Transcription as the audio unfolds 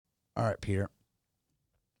All right, Peter.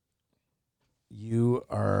 You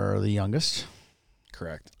are the youngest.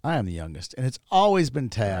 Correct. I am the youngest. And it's always been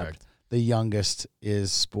tabbed. Correct. The youngest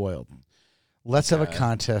is spoiled. Let's have a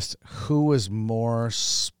contest. Who was more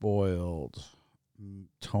spoiled,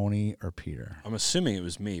 Tony or Peter? I'm assuming it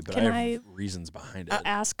was me, but I have reasons behind it.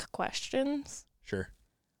 Ask questions? Sure.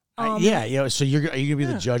 Yeah. So are you going to be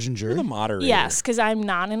the judge and jury? You're the moderator. Yes, because I'm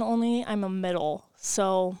not an only. I'm a middle.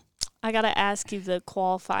 So I got to ask you the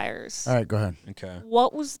qualifiers. All right, go ahead. Okay.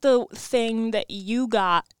 What was the thing that you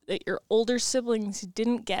got that your older siblings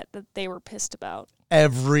didn't get that they were pissed about?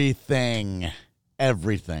 Everything.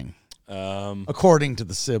 According to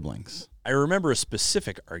the siblings. I remember a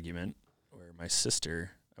specific argument where my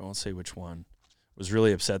sister, I won't say which one, was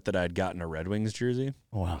really upset that I had gotten a Red Wings jersey.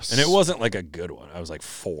 Wow. And it wasn't like a good one. I was like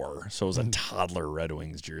 4, so it was a toddler Red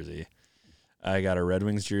Wings jersey. I got a Red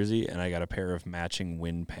Wings jersey, and I got a pair of matching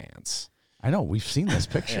wind pants. I know. We've seen those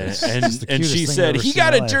pictures. and she said, he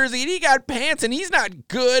got a jersey, and he got pants, and he's not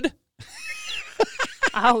good.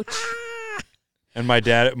 Ouch. And my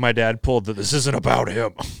dad pulled that this isn't about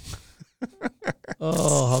him.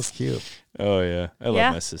 Oh, how cute. Oh, yeah. I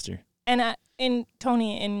love my sister. And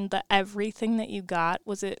Tony, in the everything that you got,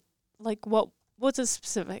 was it like what's a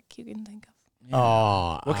specific you can think of? Yeah.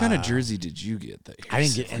 Oh, what kind of jersey did you get? I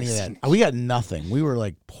didn't get any of that. We got nothing. We were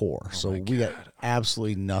like poor, so we got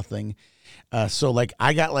absolutely nothing. So like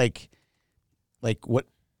I got like what?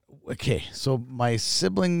 Okay, so my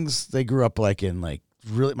siblings, they grew up like in like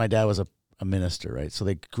really. My dad was a minister, right? So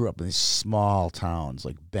they grew up in these small towns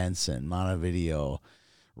like Benson, Montevideo,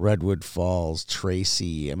 Redwood Falls,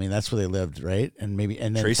 Tracy. I mean, that's where they lived, right? And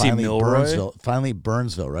then Tracy finally Milroy?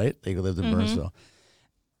 Burnsville, right? They lived in Burnsville.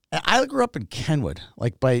 And I grew up in Kenwood,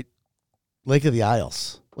 like by Lake of the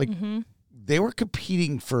Isles. Like they were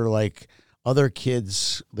competing for like other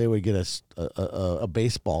kids. They would get a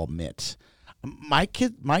baseball mitt. My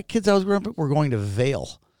kids I was growing up were going to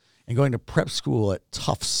Vail and going to prep school at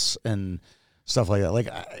Tufts and stuff like that. Like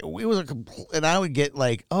and I would get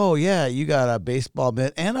like, oh yeah, you got a baseball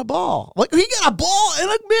mitt and a ball. Like he got a ball and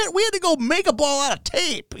a mitt. We had to go make a ball out of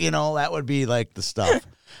tape. That would be like the stuff.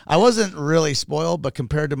 I wasn't really spoiled, but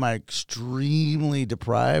compared to my extremely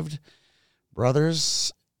deprived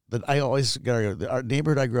brothers, that I always got. Our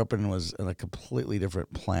neighborhood I grew up in was in a completely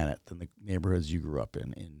different planet than the neighborhoods you grew up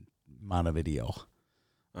in Montevideo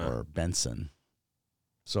or Benson.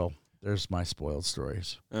 So there's my spoiled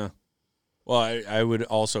stories. Well, I would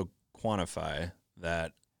also quantify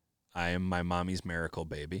that I am my mommy's miracle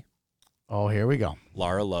baby. Oh, here we go.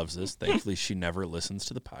 Laura loves this. Thankfully, she never listens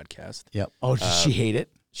to the podcast. Yep. Oh, does she hate it?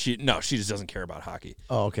 She just doesn't care about hockey.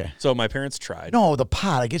 Oh, okay. So my parents tried. No, the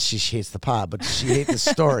pod. I guess she hates the pod, but she hates the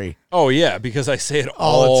story. Oh, yeah, because I say it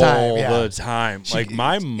all the time. She, like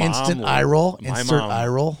my mom. Instant eye roll. Insert eye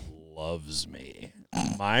roll. Loves me.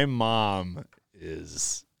 My mom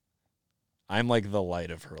is. I'm like the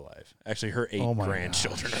light of her life. Actually, her 8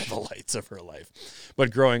 grandchildren are the lights of her life.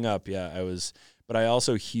 But growing up, yeah, I was. But I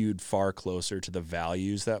also hewed far closer to the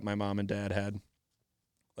values that my mom and dad had.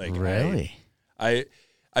 Like really,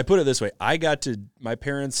 I put it this way: I got to my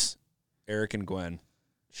parents, Eric and Gwen.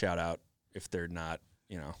 Shout out if they're not,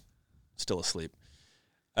 still asleep.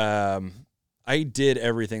 I did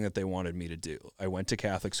everything that they wanted me to do. I went to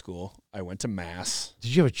Catholic school. I went to Mass.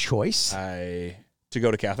 Did you have a choice? To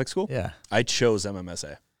go to Catholic school? Yeah. I chose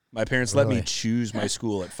MMSA. My parents let me choose my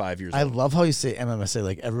school at 5 years old. I love how you say MMSA.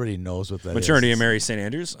 Like everybody knows what that is. Maternity of Mary St.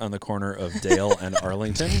 Andrews on the corner of Dale and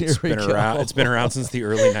Arlington. It's been around since the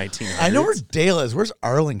early 1900s. I know where Dale is. Where's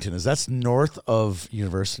Arlington? That's north of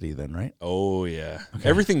University then, right? Oh, yeah. Okay.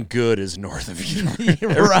 Everything good is north of University.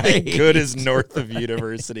 Right. Everything good is north of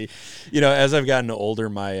University. As I've gotten older,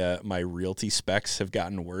 my realty specs have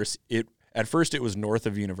gotten worse. At first, it was north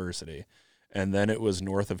of University, and then it was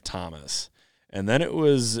north of Thomas. And then it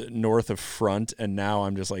was north of Front, and now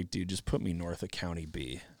I'm just like, dude, just put me north of County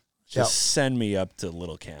B. Just send me up to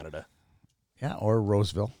Little Canada. Yeah, or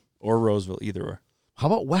Roseville. Either or. How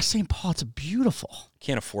about West St. Paul? It's beautiful.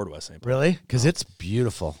 Can't afford West St. Paul. Really? Because it's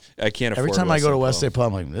beautiful. I can't afford Every time West I go to St. West Paul. St. Paul,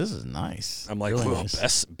 I'm like, this is nice. I'm like, really well,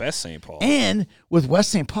 nice. best St. Paul. And with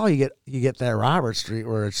West St. Paul, you get that Robert Street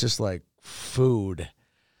where it's just like food.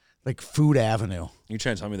 Like Food Avenue. You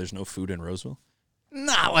trying to tell me there's no food in Roseville?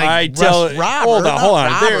 Not like Robert. Hold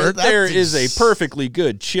on. Robert, there is a perfectly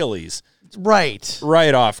good Chili's. Right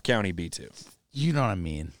off County B2. You know what I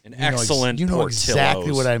mean. Excellent You know Portillo's.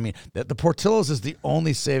 exactly what I mean. The Portillo's is the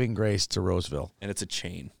only saving grace to Roseville. And it's a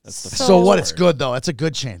chain. That's the So what? It's good, though. It's a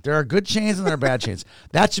good chain. There are good chains and there are bad chains.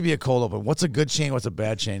 That should be a cold open. What's a good chain? What's a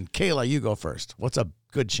bad chain? Kayla, you go first. What's a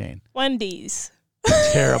good chain? Wendy's.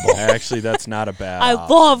 Terrible. Actually, that's not a bad. I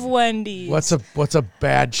option. love Wendy's. What's a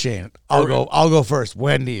bad chain? I'll go first.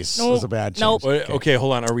 Wendy's was a bad chain. Nope. Okay,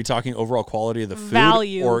 hold on. Are we talking overall quality of the food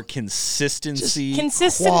Value. or consistency?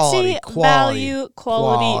 Consistency, value,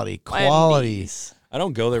 quality. Wendy's. I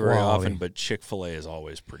don't go there very Quality. often, but Chick-fil-A is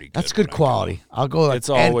always pretty good. That's good when I quality. go. I'll go. It's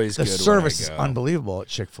always the good when I service is go. unbelievable at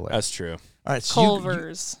Chick-fil-A. That's true. All right, so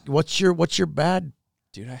Culver's. what's your bad?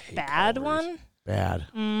 Dude, I hate Bad Culver's. one? Bad.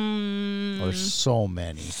 Oh, there's so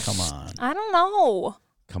many. Come on. I don't know.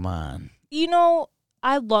 Come on. You know,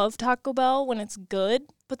 I love Taco Bell when it's good,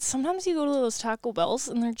 but sometimes you go to those Taco Bells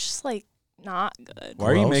and they're just like not good. Why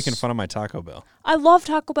are you Gross. making fun of my Taco Bell? I love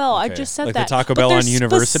Taco Bell. I Okay. just said Like the that. Taco But Bell on there's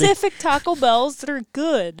University? specific Taco Bells that are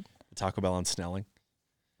good. Taco Bell on Snelling?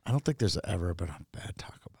 I don't think there's ever been a bad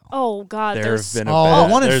Taco Bell. Oh God, There there's have been a Oh, bad,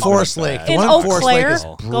 the one in there's been a Forest bad- Lake. The in one Eau Forest Lake Claire. is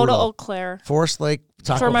Go to brutal. Eau Claire. Forest Lake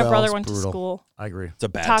Taco That's where my Bell brother is went to brutal. school. I agree. It's a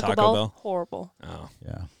bad Taco Bell, Bell? horrible, Oh,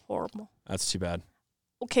 Yeah. horrible. that's too bad.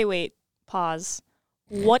 Okay, wait, pause.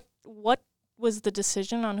 What was the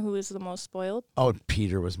decision on who is the most spoiled? Oh,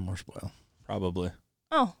 Peter was more spoiled. Probably.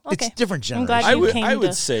 Oh, okay. It's different I'm generation. glad I you would came I would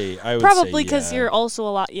to- say I would Probably say, because yeah. you're also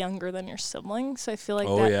a lot younger than your siblings. So I feel like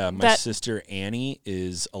Oh that, yeah, my that sister Annie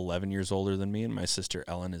is 11 years older than me, and my sister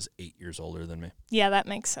Ellen is 8 years older than me. that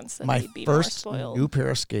makes sense. That My they'd be more first spoiled. new pair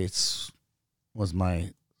of skates was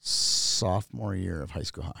my sophomore year of high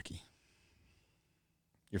school hockey.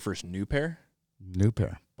 Your first new pair? New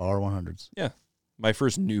pair, Bauer 100s. My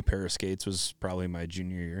first new pair of skates was probably my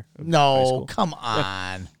junior year. Of high No, school. come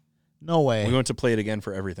on. No way. We went to play it again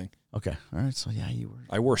for everything. Okay, all right. So yeah, you were.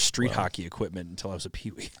 I wore street hockey equipment until I was a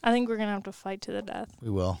peewee. I think we're gonna have to fight to the death. We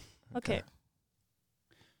will. Okay.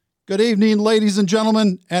 Good evening, ladies and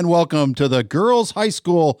gentlemen, and welcome to the Girls High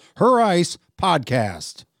School Her Ice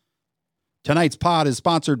podcast. Tonight's pod is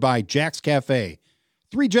sponsored by Jack's Cafe.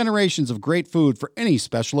 3 generations of great food for any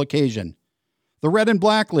special occasion. The Red and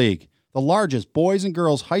Black League, the largest boys and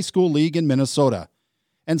girls high school league in Minnesota.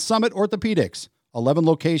 And Summit Orthopedics, 11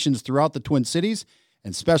 locations throughout the Twin Cities,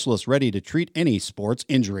 and specialists ready to treat any sports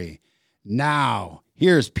injury. Now,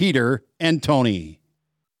 here's Peter and Tony.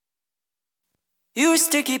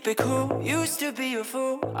 Used to keep it cool, used to be a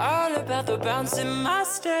fool. All about the bounce in my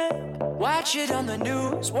step. Watch it on the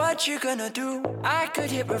news, what you gonna do? I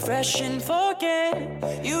could hit refresh and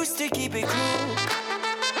forget. Used to keep it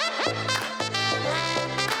cool.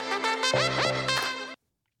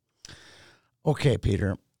 Okay,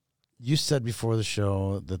 Peter. You said before the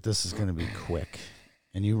show that this is going to be quick,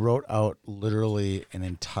 and you wrote out literally an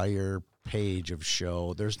entire page of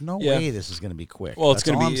show. There's no Yeah. way this is going to be quick. Well, it's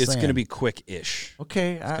That's all I'm gonna saying. be quick-ish.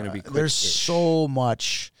 Okay, gonna be there's quick-ish. so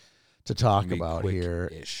much to talk It's gonna about be here,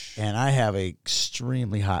 quick-ish. and I have a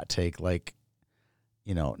extremely hot take, like,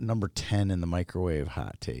 number 10 in the microwave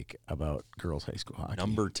hot take about girls high school hockey.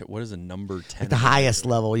 What is a number 10? Like the highest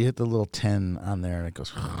level, you hit the little 10 on there, and it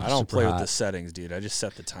goes. I don't super play with hot, the settings, dude. I just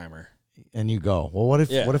set the timer. and you go. Well, what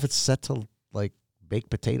if Yeah. it's set to like baked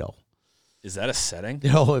potato? Is that a setting?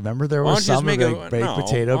 Remember there Why was don't you just some make like baked no,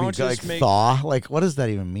 potato why be don't you like just make- thaw. Like, what does that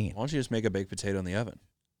even mean? Why don't you just make a baked potato in the oven?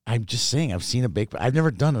 I'm just saying. I've seen a baked. I've never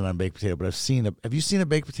done it on baked potato, but I've seen a. Have you seen a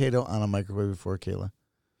baked potato on a microwave before, Kayla?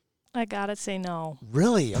 I gotta say no.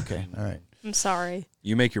 Really? Okay. All right. I'm sorry.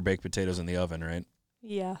 You make your baked potatoes in the oven, right?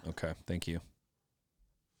 Yeah. Okay, thank you.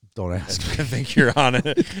 Don't ask. I think you're on it.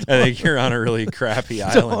 I think you're on a really crappy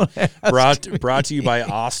island. Brought to you by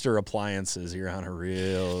Oster Appliances. You're on a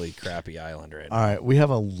really crappy island right now. All right. We have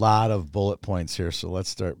a lot of bullet points here, so let's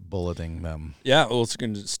start bulleting them. Yeah, well, it's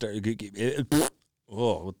going to start.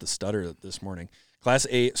 Oh, with the stutter this morning. Class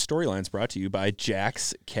A storylines brought to you by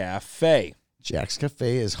Jack's Cafe. Jack's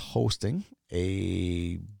Cafe is hosting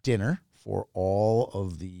a dinner for all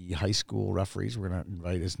of the high school referees. We're going to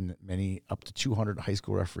invite as many, up to 200 high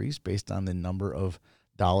school referees based on the number of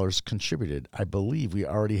dollars contributed. I believe we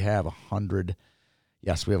already have 100.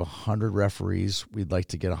 Yes, we have 100 referees. We'd like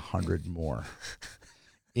to get 100 more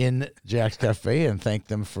in Jack's Cafe and thank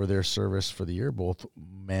them for their service for the year, both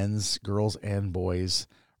men's, girls, and boys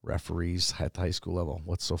referees at the high school level.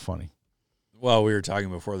 What's so funny? Well, we were talking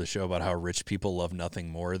before the show about how rich people love nothing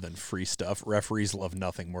more than free stuff. Referees love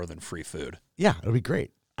nothing more than free food. Yeah, it'll be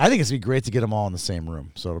great. I think it's going to be great to get them all in the same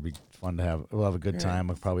room. So it'll be fun to have. We'll have a good time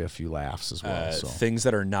with probably a few laughs as well. So Things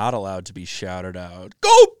that are not allowed to be shouted out.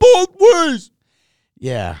 Go both ways.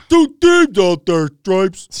 yeah, 2 teams out there,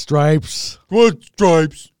 Stripes. stripes. What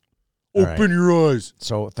Stripes? All Open right. your eyes.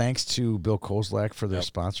 So thanks to Bill Kozlak for their Yep.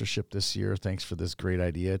 sponsorship this year. Thanks for this great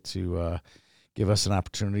idea to give us an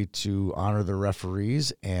opportunity to honor the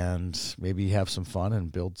referees and maybe have some fun and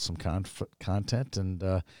build some content and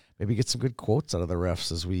maybe get some good quotes out of the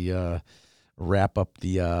refs as we wrap up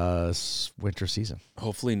the winter season.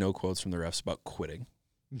 Hopefully no quotes from the refs about quitting.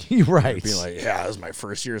 Right. Being like, yeah, this is my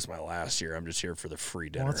first year. It's my last year. I'm just here for the free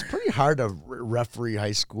dinner. Well, it's pretty hard to referee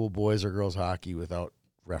high school boys or girls hockey without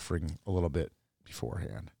refereeing a little bit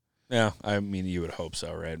beforehand. Yeah, I mean, you would hope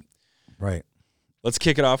so, right? Right. Let's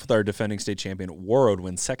kick it off with our defending state champion. Warroad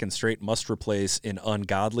wins second straight, must replace an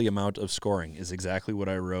ungodly amount of scoring, is exactly what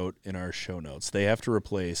I wrote in our show notes. They have to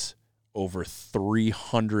replace over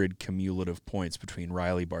 300 cumulative points between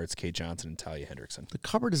Riley Bartz, Kate Johnson, and Talia Hendrickson. The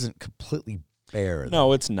cupboard isn't completely bare.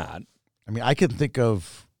 No, it's not. I mean, I can think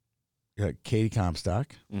of Katie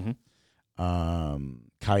Comstock,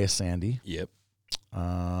 Kaya Sandy. Yep.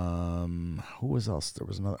 Who was else? There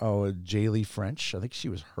was another. Oh, Jaylee French. I think she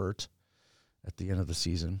was hurt at the end of the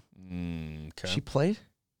season. Okay. She played?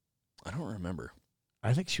 I don't remember.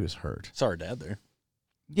 I think she was hurt. Saw her dad there.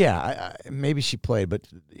 Yeah, maybe she played, but,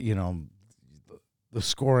 the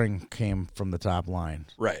scoring came from the top line.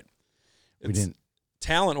 Right. We didn't.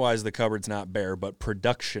 Talent-wise, the cupboard's not bare, but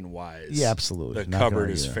production-wise, Yeah, absolutely. the cupboard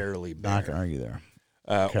is fairly bare. Not going to argue there.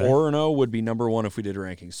 Okay. Orono would be number one if we did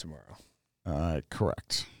rankings tomorrow.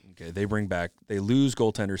 Correct. Okay, they lose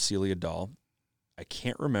goaltender Celia Dahl. I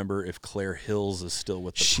can't remember if Claire Hills is still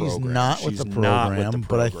with the program. She's not with the program,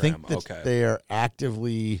 but I think that they are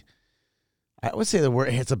actively, I would say the word,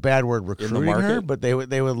 it's a bad word, recruiting her, but they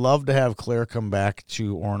would love to have Claire come back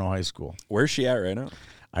to Orono High School. Where's she at right now?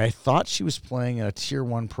 I thought she was playing a Tier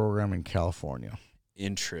 1 program in California.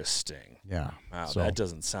 Interesting. Yeah. Wow, that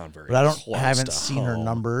doesn't sound very But close haven't to seen her home.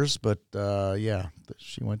 numbers, but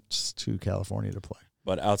she went to California to play.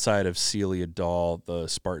 But outside of Celia Dahl, the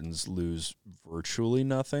Spartans lose virtually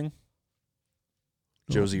nothing.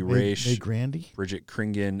 Josie Raish, May Grandy, Bridget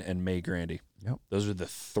Kringen, and May Grandy. Yep. Those are the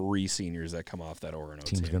three seniors that come off that Orono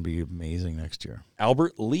team's team. going to be amazing next year.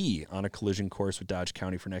 Albert Lee on a collision course with Dodge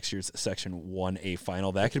County for next year's Section 1A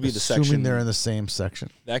final. That could be the Assuming section. they're in the same section.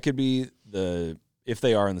 That could be if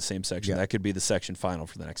they are in the same section, that could be the section final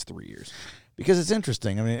for the next 3 years. Because it's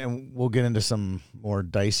interesting. I mean, and we'll get into some more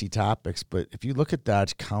dicey topics, but if you look at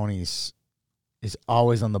Dodge County's, it's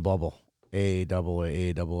always on the bubble. A, double A,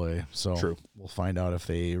 A, double A. So True. We'll find out if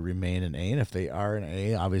they remain in A. And if they are in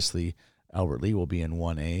A, obviously Albert Lee will be in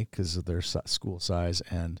 1A because of their school size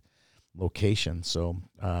and location. So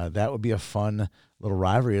that would be a fun little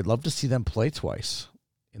rivalry. I'd love to see them play twice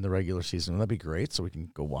in the regular season. That'd be great. So we can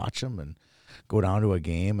go watch them and go down to a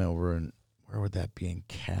game over in, where would that be, in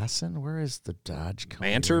Casson? Where is the Dodge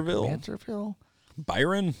County? Mantorville?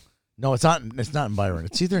 Byron? No, it's not. It's not in Byron.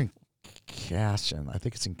 It's either in Casson. I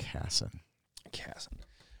think it's in Casson.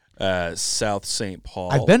 South St.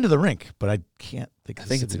 Paul. I've been to the rink, but I can't think. I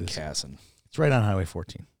think it's in Casson. It's right on Highway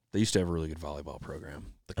 14. They used to have a really good volleyball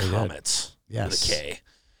program. The They did. Comets. Yes. With a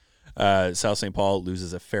K. South St. Paul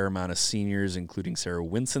loses a fair amount of seniors, including Sarah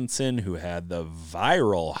Winsonson, who had the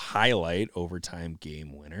viral highlight overtime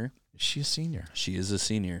game winner. Is she a senior? She is a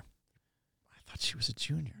senior. I thought she was a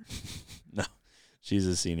junior. No, she's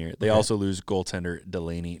a senior. They also lose goaltender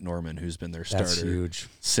Delaney Norman, who's been their starter That's huge.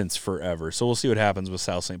 since forever. So we'll see what happens with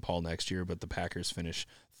South St. Paul next year, but the Packers finish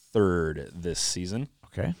third this season.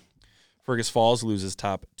 Okay. Fergus Falls loses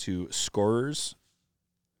top two scorers,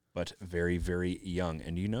 but very, very young.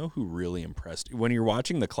 And you know who really impressed? When you're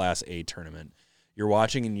watching the Class A tournament, you're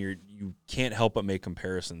watching and you can't help but make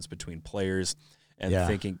comparisons between players and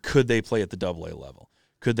thinking, could they play at the AA level?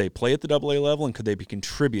 Could they play at the AA level, and could they be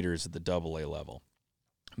contributors at the AA level?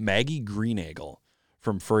 Maggie Greenagle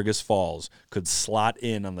from Fergus Falls could slot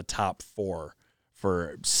in on the top four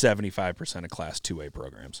for 75% of Class 2A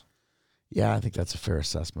programs. Yeah, I think that's a fair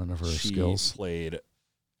assessment of her skills. She played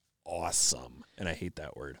awesome, and I hate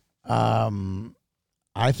that word.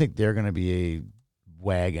 I think they're going to be a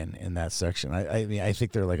wagon in that section. I mean, I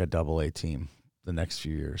think they're like a AA team the next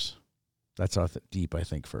few years. That's how deep I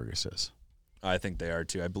think Fergus is. I think they are,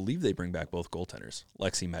 too. I believe they bring back both goaltenders,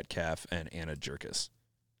 Lexi Metcalf and Anna Jerkis.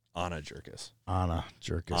 Anna Jerkis.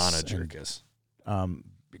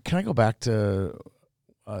 Can I go back to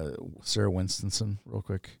Sarah Winstonson real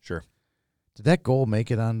quick? Sure. Did that goal make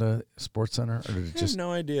it onto SportsCenter, or did it just? I have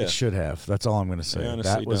no idea. It should have. That's all I'm going to say.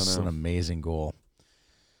 That was an amazing goal,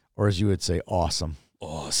 or as you would say, awesome.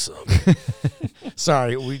 Awesome.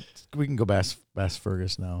 Sorry, we can go past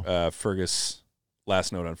Fergus now. Fergus.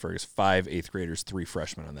 Last note on Fergus: 5 8th graders, 3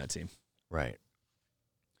 freshmen on that team. Right.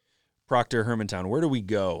 Proctor Hermantown. Where do we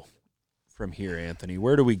go from here, Anthony?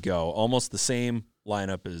 Where do we go? Almost the same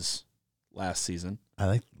lineup as last season. I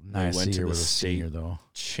think they went to the state though.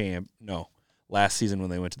 No, last season when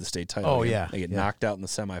they went to the state title. Oh game. yeah, they get knocked out in the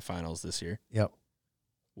semifinals this year. Yep.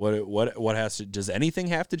 What has to? Does anything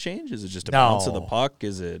have to change? Is it just a bounce of the puck?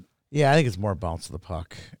 Is it? Yeah, I think it's more bounce of the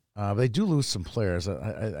puck. They do lose some players.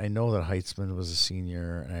 I know that Heitzman was a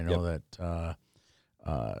senior, and I know that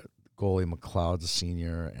goalie McLeod's a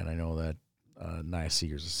senior, and I know that Nia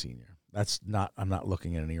Seeger's a senior. I'm not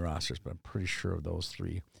looking at any rosters, but I'm pretty sure those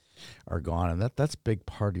three are gone, and that's a big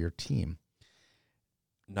part of your team.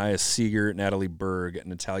 Nia Seeger, Natalie Berg,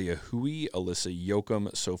 Natalia Hui, Alyssa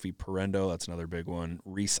Yoakum, Sophie Parendo, that's another big one,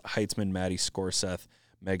 Reese Heitzman, Maddie Scorseth,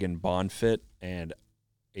 Megan Bonfit, and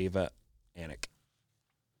Ava Anik.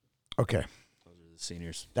 Okay. Those are the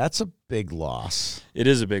seniors. That's a big loss. It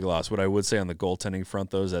is a big loss. What I would say on the goaltending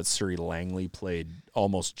front, though, is that Suri Langley played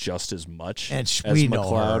almost just as much as we know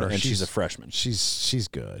McLeod, her. and she's a freshman. She's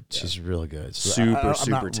good. Yeah. She's really good. So super I'm talented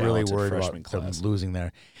not really worried freshman about class. them losing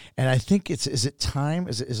there. And I think is it time?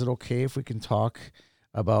 Is it okay if we can talk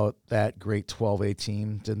about that great 12A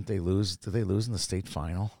team? Did they lose in the state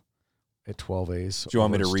final at 12As? Do you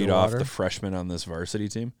want me to read off Stillwater? the freshmen on this varsity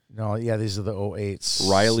team? No, yeah, these are the 08s.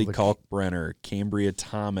 Riley So the- Kalkbrenner, Cambria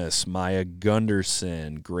Thomas, Maya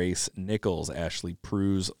Gunderson, Grace Nichols, Ashley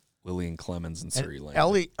Pruse, Lillian Clemens, and Suri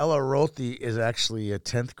Langley. Ella Rothi is actually a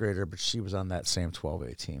 10th grader, but she was on that same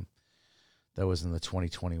 12A team that was in the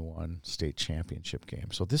 2021 state championship game.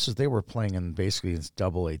 So they were playing in basically in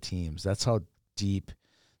AA teams. That's how deep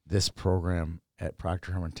this program at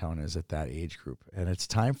Proctor Hermantown is at that age group. And it's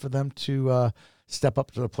time for them to step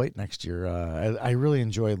up to the plate next year. I really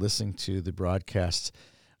enjoy listening to the broadcast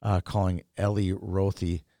calling Ellie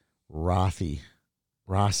Rothi Rossi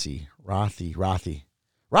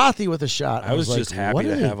with a shot. I was like, just happy what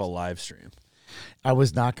to are they- have a live stream. I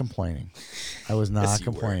was not complaining. I was not Yes, you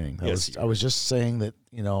were. complaining. Yes, you I was just saying that,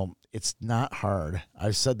 it's not hard.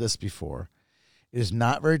 I've said this before. It is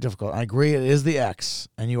not very difficult. I agree it is the X,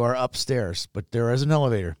 and you are upstairs, but there is an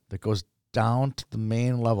elevator that goes down to the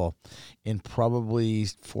main level in probably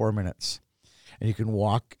 4 minutes. And you can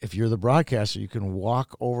walk, if you're the broadcaster, you can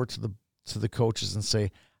walk over to the coaches and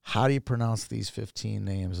say, how do you pronounce these 15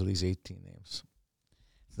 names or these 18 names?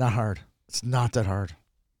 It's not hard. It's not that hard.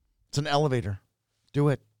 It's an elevator. Do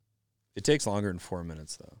it. It takes longer than 4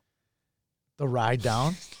 minutes, though. The ride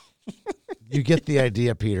down. You get the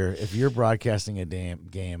idea, Peter. If you're broadcasting a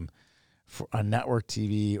game on network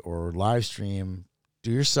TV or live stream,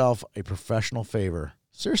 do yourself a professional favor.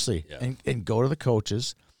 Seriously. Yeah. And go to the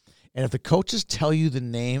coaches. And if the coaches tell you the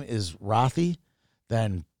name is Rothi,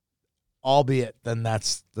 then then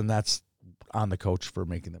that's on the coach for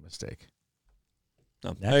making the mistake.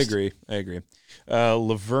 No, Next. I agree.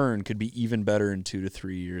 Laverne could be even better in 2 to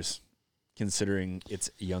 3 years, considering its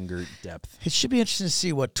younger depth. It should be interesting to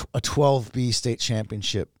see what a 12B state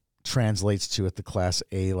championship translates to at the Class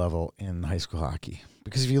A level in high school hockey.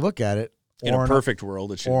 Because if you look at it, In a perfect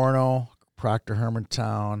world, it should. Orono, Proctor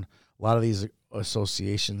Hermantown, a lot of these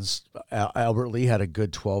associations. Albert Lee had a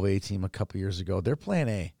good 12A team a couple years ago. They're playing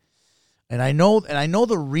A, and I know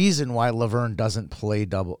the reason why Laverne doesn't play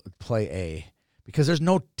A, because there's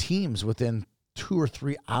no teams within 2 or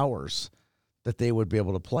 3 hours that they would be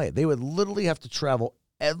able to play. They would literally have to travel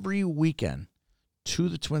every weekend to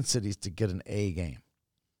the Twin Cities to get an A game.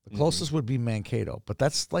 The closest would be Mankato, but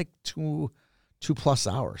that's like 2+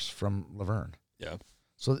 hours from Laverne. Yeah.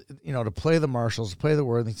 So, to play the Marshalls, to play the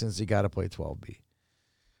Worthingtons, you got to play 12B.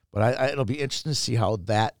 But it'll be interesting to see how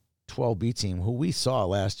that 12B team, who we saw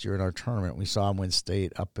last year in our tournament, we saw them win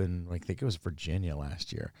state up in, I think it was Virginia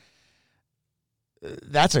last year.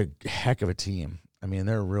 That's a heck of a team. I mean,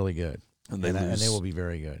 they're really good. And they will be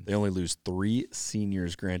very good. They only lose 3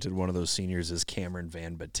 seniors. Granted, one of those seniors is Cameron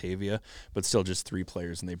Van Batavia, but still just 3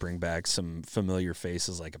 players, and they bring back some familiar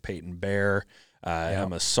faces like a Peyton Bear,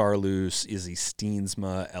 Emma Sarloos, Izzy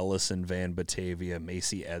Steensma, Ellison Van Batavia,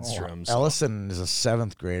 Macy Edstrom. Ellison is a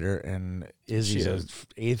 7th grader, and Izzy's an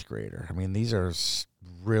 8th grader. I mean, these are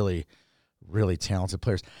really, really talented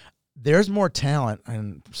players. There's more talent,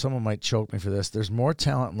 and someone might choke me for this. There's more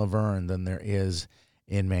talent in Laverne than there is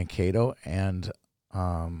in Mankato and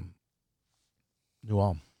New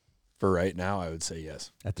Ulm. For right now, I would say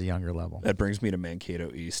yes. At the younger level. That brings me to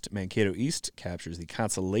Mankato East. Mankato East captures the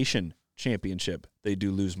Consolation Championship. They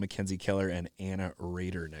do lose Mackenzie Keller and Anna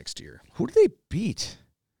Rader next year. Who do they beat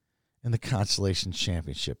in the Consolation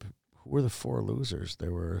Championship? Who were the 4 losers?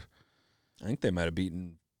 I think they might have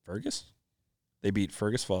beaten Fergus. They beat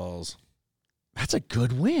Fergus Falls. That's a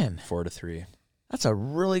good win. 4-3. That's a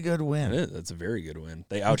really good win. It is. That's a very good win.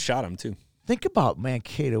 They outshot them too. Think about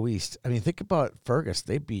Mankato East. I mean, think about Fergus.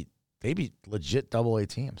 They beat legit AA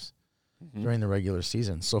teams during the regular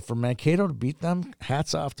season. So for Mankato to beat them,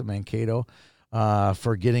 hats off to Mankato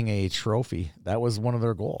for getting a trophy. That was one of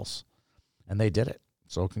their goals, and they did it.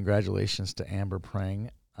 So congratulations to Amber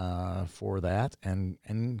Prang for that.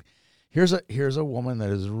 And Here's a woman that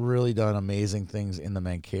has really done amazing things in the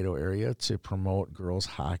Mankato area to promote girls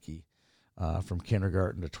hockey from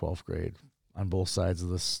kindergarten to 12th grade on both sides of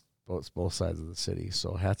both sides of the city.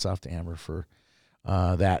 So hats off to Amber for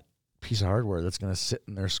that piece of hardware that's going to sit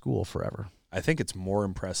in their school forever. I think it's more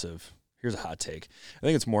impressive. Here's a hot take. I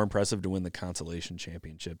think it's more impressive to win the consolation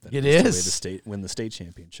championship than it is to win the state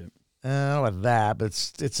championship. I don't know about that, but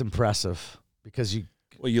it's impressive because you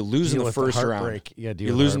lose in the first round. Yeah,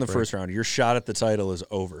 you lose in the first round. Your shot at the title is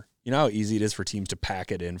over. You know how easy it is for teams to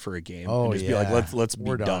pack it in for a game and just be like, let's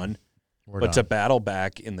be done. To battle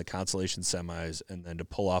back in the consolation semis and then to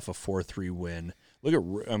pull off a 4-3 win.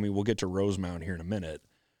 We'll get to Rosemount here in a minute.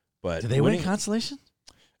 But did they win consolation?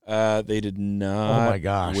 They did not. Oh my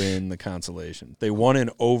gosh. Win the consolation. They won in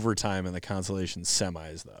overtime in the consolation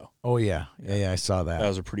semis, though. Oh yeah, I saw that. That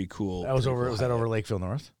was a pretty cool. That was over. Was that over Lakeville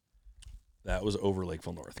North? That was over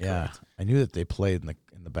Lakeville North. Yeah, correct. I knew that they played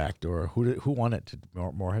in the back door. Who won it? Did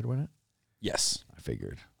Moorhead win it? Yes, I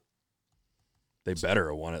figured. They better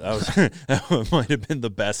have won it. That might have been the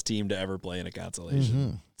best team to ever play in a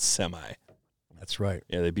consolation semi. That's right.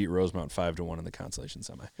 Yeah, they beat Rosemount 5-1 in the consolation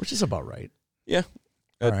semi, which is about right. Yeah.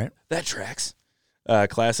 All right. That tracks.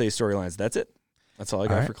 Class A storylines. That's it. That's all I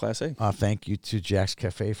got for Class A. Thank you to Jack's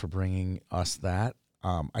Cafe for bringing us that.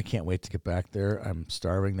 I can't wait to get back there. I'm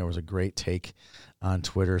starving. There was a great take on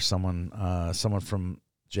Twitter. Someone from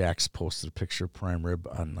Jack's posted a picture of prime rib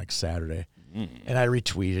on like Saturday. And I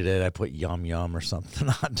retweeted it. I put yum yum or something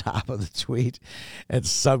on top of the tweet. And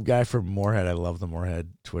some guy from Moorhead, I love the Moorhead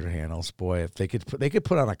Twitter handles. Boy, if they could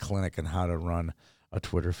put on a clinic on how to run a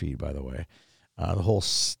Twitter feed, by the way. The whole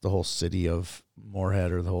city of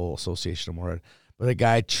Moorhead or the whole association of Moorhead. But the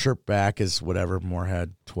guy chirped back as whatever,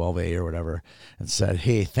 Moorhead 12A or whatever, and said,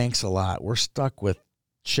 "Hey, thanks a lot. We're stuck with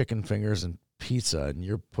chicken fingers and pizza, and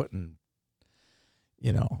you're putting,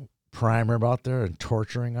 prime rib out there and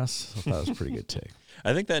torturing us." I thought it was a pretty good take.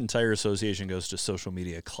 I think that entire association goes to social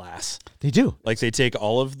media class. They do. Like they take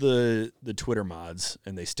all of the Twitter mods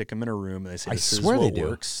and they stick them in a room and they say, "This is what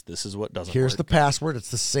works. This is what doesn't." Here's work. the password.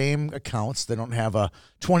 It's the same accounts. They don't have a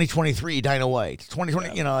 2023 Dino White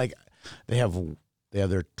 2020. Yeah. They have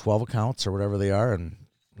their 12 accounts or whatever they are, and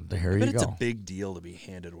here you go. It's a big deal to be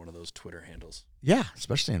handed one of those Twitter handles. Yeah,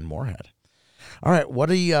 especially in Moorhead. All right, what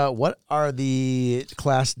are the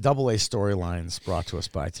Class AA storylines brought to us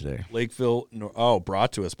by today? Lakeville,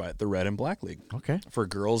 brought to us by the Red and Black League. Okay. For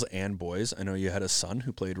girls and boys. I know you had a son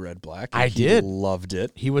who played Red Black. I did. Loved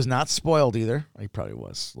it. He was not spoiled either. He probably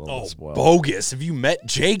was a little bit spoiled. Bogus. Have you met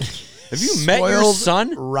Jake? Have you met your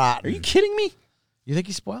son? Rotten. Are you kidding me? You think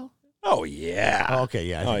he's spoiled? Oh, yeah. Oh, okay,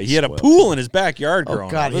 yeah. He had a pool in his backyard growing up.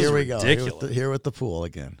 Oh, God, here we ridiculous. go. Here with the pool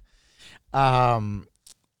again.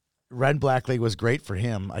 Red and Black League was great for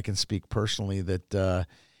him. I can speak personally that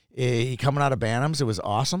he coming out of Bantams, it was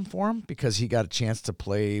awesome for him because he got a chance to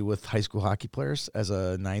play with high school hockey players as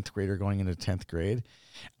a 9th grader going into 10th grade.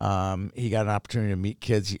 He got an opportunity to meet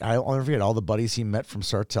kids. I'll never forget all the buddies he met from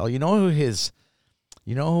Sartell. You know who his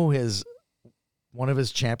one of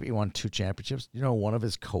his he won 2 championships. You know, one of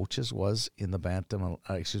his coaches was in the Bantam,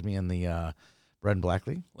 in the Red and Black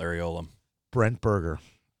League. Larry Olam. Brent Berger.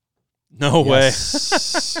 No way.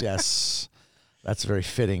 Yes. That's very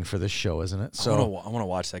fitting for this show, isn't it? So I want to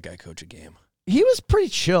watch that guy coach a game. He was pretty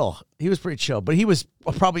chill. But he was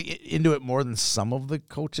probably into it more than some of the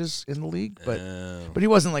coaches in the league. But he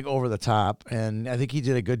wasn't like over the top. And I think he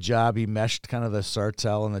did a good job. He meshed kind of the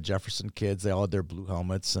Sartell and the Jefferson kids. They all had their blue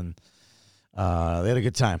helmets and they had a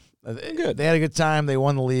good time. Good. They had a good time. They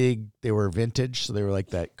won the league. They were vintage, so they were like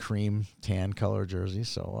that cream tan color jersey.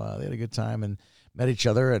 So they had a good time and met each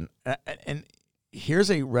other. And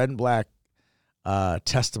here's a Red and Black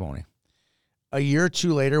testimony. A year or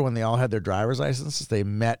two later, when they all had their driver's licenses, they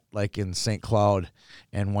met like in St. Cloud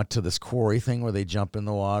and went to this quarry thing where they jump in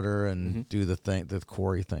the water and do the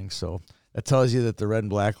quarry thing. So that tells you that the Red and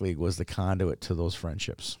Black League was the conduit to those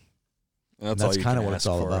friendships. That's kind of what it's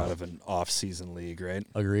all about. Out of an off-season league, right?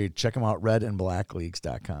 Agreed. Check them out,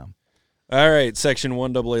 redandblackleagues.com. All right, Section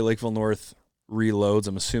 1AA Lakeville North reloads.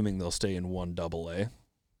 I'm assuming they'll stay in 1AA.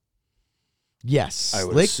 Yes.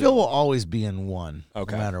 Lakeville will always be in 1, no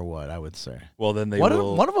matter what, I would say. Well, then one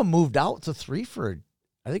of them moved out to 3 for,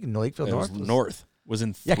 I think, Lakeville North. Was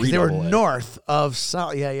in 3AA. Yeah, because they were north of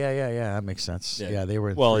South. Yeah. That makes sense. Yeah, they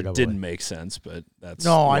were in 3AA. It didn't make sense, but that's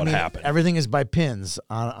what happened. Everything is by pins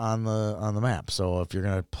on the map. So if you're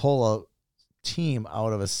going to pull a team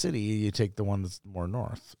out of a city, you take the one that's more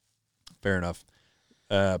north. Fair enough.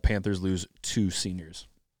 Panthers lose 2 seniors.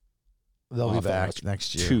 They'll be back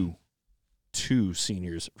next year. Two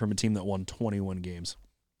seniors from a team that won 21 games.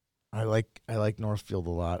 I like Northfield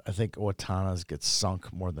a lot. I think Owatonna gets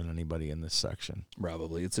sunk more than anybody in this section.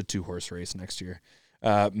 Probably. It's a 2-horse race next year.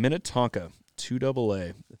 Minnetonka, 2AA.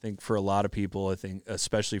 I think for a lot of people, I think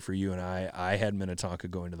especially for you and I had Minnetonka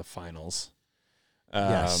going to the finals.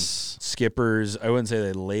 Yes. Skippers, I wouldn't say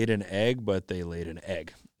they laid an egg, but they laid an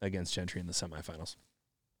egg against Gentry in the semifinals.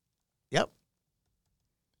 Yep.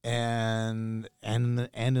 And in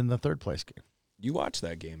the third place game. You watched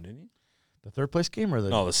that game, didn't you? The third place game or the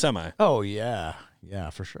No, the semi. Oh yeah. Yeah,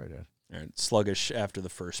 for sure I did. All right, sluggish after the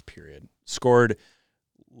first period. Scored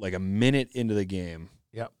like a minute into the game.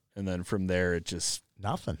 Yep. And then from there it just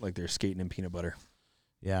Nothing. like they're skating in peanut butter.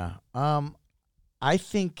 Yeah. I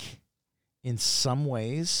think in some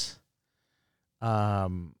ways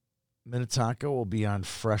Minnetonka will be on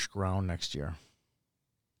fresh ground next year.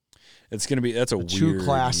 It's going to be that's a The weird two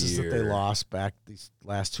classes year. that they lost back, these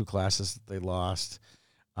last two classes that they lost.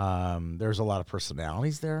 There's a lot of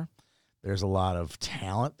personalities there. There's a lot of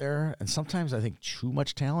talent there. And sometimes I think too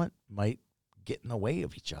much talent might get in the way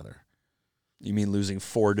of each other. You mean losing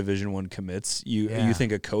 4 Division I commits? You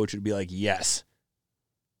think a coach would be like, yes.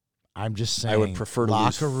 I'm just saying I would prefer to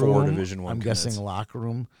lose 4 Division I I'm commits. guessing locker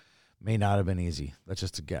room may not have been easy. That's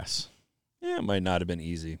just a guess. Yeah, it might not have been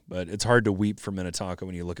easy, but it's hard to weep for Minnetonka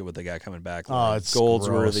when you look at what they got coming back. Oh, it's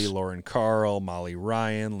Goldsworthy, gross. Lauren Carl, Molly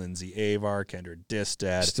Ryan, Lindsay Avar, Kendra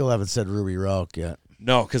Distad. Still haven't said Ruby Roque yet.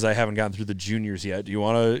 No, because I haven't gotten through the juniors yet. Do you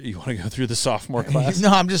want to go through the sophomore class? No,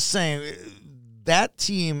 I'm just saying that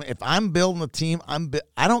team, if I'm building a team,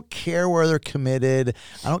 I don't care where they're committed.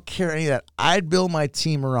 I don't care any of that. I'd build my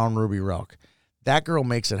team around Ruby Roque. That girl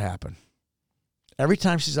makes it happen. Every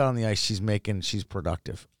time she's out on the ice, she's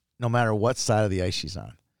productive, no matter what side of the ice she's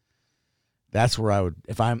on. That's where I would,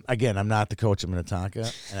 I'm not the coach of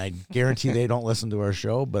Minnetonka, and I guarantee they don't listen to our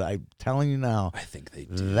show, but I'm telling you now, I think they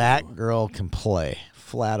do. that girl can play,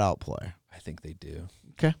 flat out play. I think they do.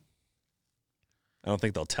 Okay. I don't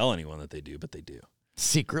think they'll tell anyone that they do, but they do.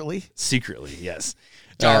 Secretly. Secretly, yes.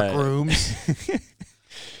 Dark rooms.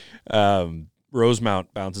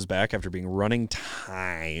 Rosemount bounces back after being running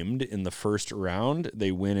timed in the first round.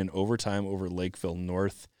 They win in overtime over Lakeville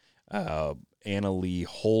North. Annalie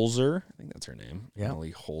Holzer, I think that's her name. Yeah.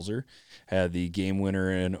 Annalie Holzer had the game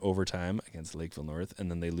winner in overtime against Lakeville North,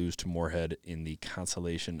 and then they lose to Moorhead in the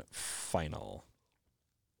consolation final.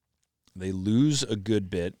 They lose a good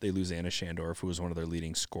bit. They lose Anna Shandorf, who was one of their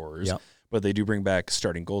leading scorers. Yep. But they do bring back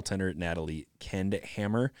starting goaltender Natalie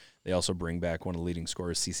Kendhammer. They also bring back one of the leading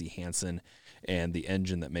scorers, Cece Hansen, and the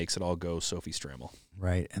engine that makes it all go, Sophie Strammel.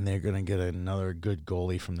 Right, and they're going to get another good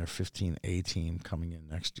goalie from their 15A team coming in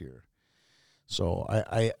next year. So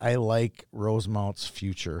I like Rosemount's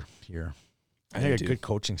future here. I think do a good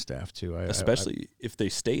coaching staff, too. Especially if they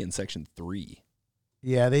stay in Section 3.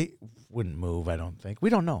 Yeah, they wouldn't move, I don't think. We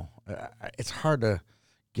don't know. It's hard to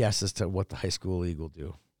guess as to what the high school league will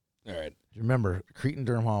do. All right. Remember,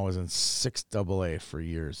 Cretin-Durham Hall was in 6AA for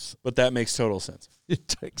years. But that makes total sense.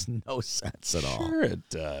 It makes no sense at all. Sure it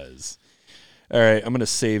does. All right, I'm going to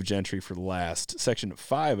save Gentry for last. Section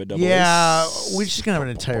 5 at AA. Yeah, we're just going to have an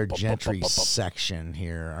entire Gentry section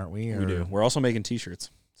here, aren't we? We do. We're also making T-shirts.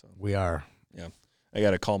 So We are. yeah, I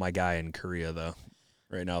got to call my guy in Korea though.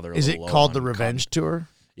 Right now they're. Is it called the Revenge Tour?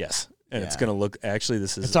 Yes, and it's Yeah. going to look. Actually,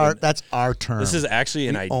 this is That's our term. This is actually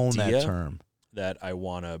an we own that idea term. that I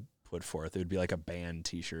want to put forth. It would be like a band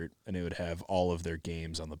T-shirt, and it would have all of their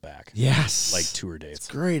games on the back, Yes. like tour dates.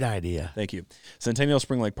 Great idea. Thank you. Centennial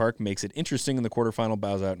Spring Lake Park makes it interesting in the quarterfinal,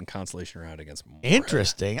 bows out in consolation round against Moorhead.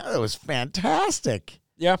 Interesting. That was fantastic.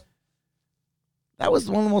 Yeah. That was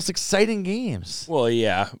one of the most exciting games. Well,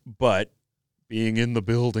 yeah, but being in the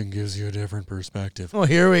building gives you a different perspective. Well,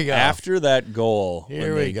 here we go. After that goal, Here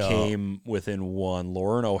when we they go. came within one,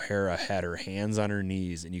 Lauren O'Hara had her hands on her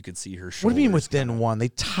knees, and you could see her shoulders. What do you mean within one? They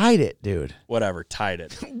tied it, dude. Whatever, tied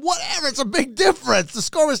it. Whatever. It's a big difference. The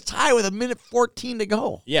score was tied with 1:14 to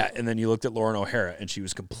go. Yeah, and then you looked at Lauren O'Hara, and she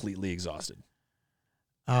was completely exhausted.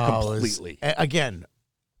 Oh, Completely. Again,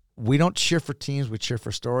 we don't cheer for teams. We cheer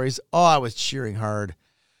for stories. Oh, I was cheering hard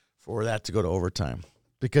for that to go to overtime.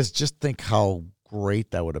 Because just think how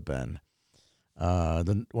great that would have been.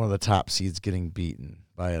 One of the top seeds getting beaten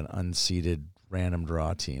by an unseeded random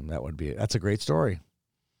draw team. That's a great story.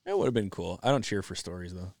 It would have been cool. I don't cheer for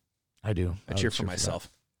stories, though. I do. I would cheer for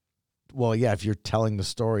myself. that. Well, yeah, if you're telling the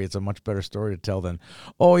story, it's a much better story to tell than,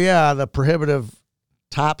 oh, yeah, the prohibitive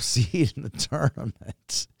top seed in the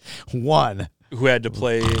tournament won. Who had to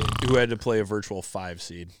play a virtual 5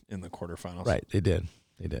 seed in the quarterfinals. Right, they did.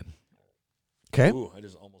 Okay. Ooh, I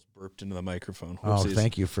just almost burped into the microphone. Oh, Whoopsies.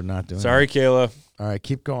 thank you for not doing Sorry, Kayla. that. All right,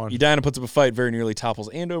 keep going. Edina puts up a fight, very nearly topples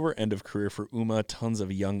Andover. End of career for Uma. Tons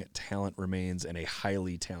of young talent remains and a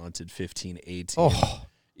highly talented 15A team. Oh,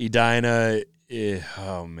 Edina,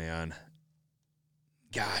 oh, man.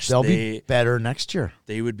 Gosh, they'll be better next year.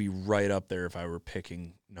 They would be right up there if I were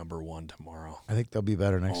picking number one tomorrow. I think they'll be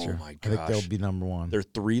better next year. My I think gosh. they'll be number one. Their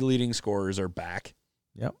 3 leading scorers are back.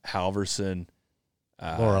 Yep. Halverson,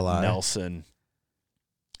 Lorelei. Nelson.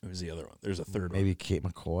 Who's the other one? There's a third one. Maybe Kate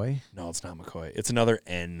McCoy. No, it's not McCoy. It's another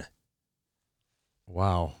N.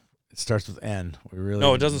 Wow. It starts with N. We really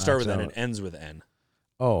No, it doesn't start knocked with N. out. It ends with N.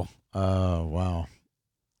 Oh, wow.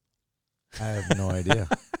 I have no idea.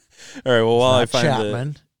 All right, well, while I It's not find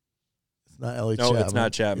Chapman. It's not Ellie No, Chapman. it's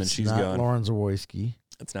not Chapman. It's She's not gone. Lauren Zawoyski.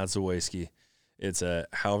 It's not Zawoyski. It's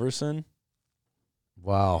Halverson.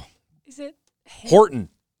 Wow. Is it Horton.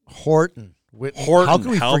 Horton. Horton. How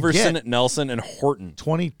can we Halverson, forget? Nelson, and Horton.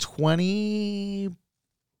 2020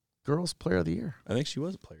 Girls Player of the Year. I think she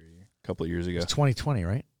was a player of the year a couple of years ago. It was 2020,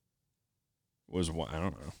 right? Was one, I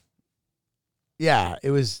don't know. Yeah,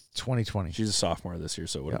 it was 2020. She's a sophomore this year,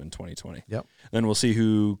 so it would have been 2020. Yep. Then we'll see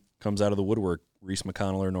who comes out of the woodwork, Reese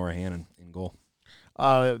McConnell or Nora Hannon in goal.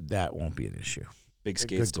 That won't be an issue. Big They're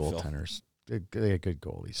skates good to fill. goaltenders. They got good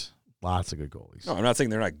goalies. Lots of good goalies. No, I'm not saying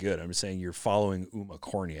they're not good. I'm just saying you're following Uma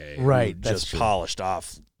Cornier, who Right, that's just true. polished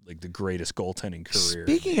off like the greatest goaltending career.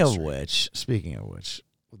 Speaking of which,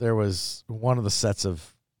 there was one of the sets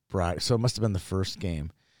of bride. So it must have been the first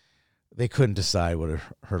game. They couldn't decide what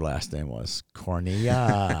her last name was.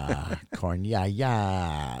 Cornia.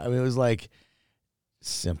 Cornia. I mean, it was like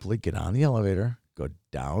simply get on the elevator, go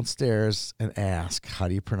downstairs, and ask, how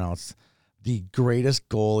do you pronounce the greatest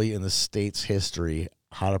goalie in the state's history,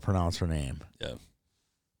 how to pronounce her name? Yeah.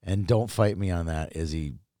 And don't fight me on that,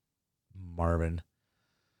 Izzy Marvin.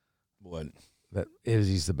 What? That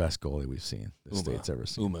Izzy's the best goalie we've seen. The Uma. state's ever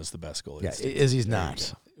seen. Uma's the best goalie. Yeah, in the state. Izzy's There you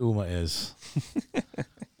not. Uma is.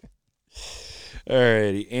 All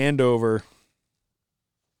righty. Andover.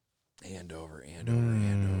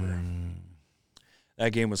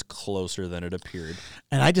 That game was closer than it appeared.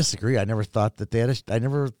 And I disagree. I never thought that I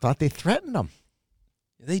never thought they threatened them.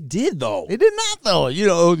 They did, though. They did not, though.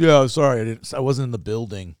 Oh yeah, sorry, I wasn't in the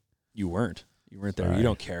building. You weren't. You weren't there. Sorry. You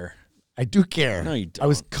don't care. I do care. No, you don't. I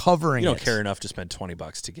was covering. You don't it. care enough to spend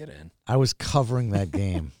 $20 to get in. I was covering that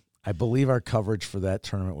game. I believe our coverage for that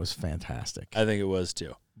tournament was fantastic. I think it was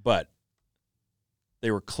too. But they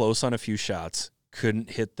were close on a few shots, couldn't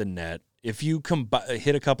hit the net. If you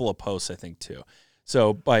hit a couple of posts, I think too.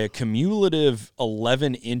 So by a cumulative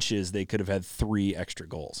 11 inches, they could have had 3 extra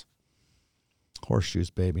goals. Horseshoes,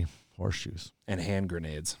 baby. Horseshoes. And hand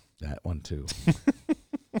grenades. That one too.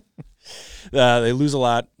 They lose a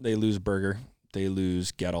lot. They lose Berger. They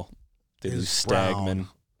lose Gettle. They lose Stagman. Brown.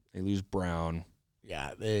 They lose Brown.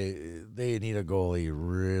 Yeah, they need a goalie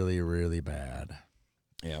really, really bad.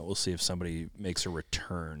 Yeah, we'll see if somebody makes a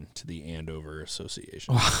return to the Andover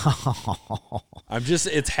Association.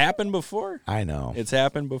 It's happened before. I know. It's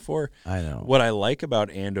happened before. I know. What I like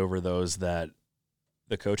about Andover, though, is that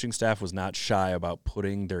the coaching staff was not shy about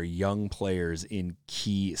putting their young players in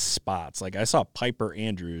key spots. Like I saw Piper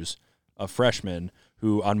Andrews, a freshman,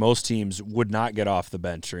 who on most teams would not get off the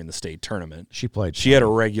bench during the state tournament. She played. She had a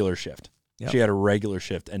regular shift. Yep. She had a regular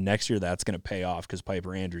shift, and next year that's going to pay off because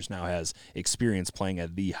Piper Andrews now has experience playing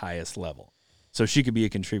at the highest level. So she could be a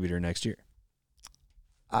contributor next year.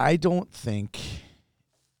 I don't think,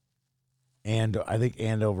 and I think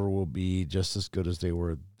Andover will be just as good as they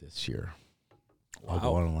were this year. I'll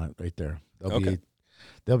go on a line right there. They'll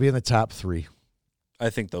be in the top 3. I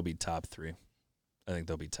think they'll be top 3.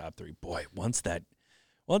 Boy, once that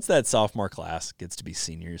sophomore class gets to be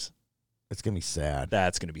seniors, it's gonna be sad.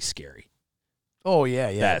 that's going to be scary. Oh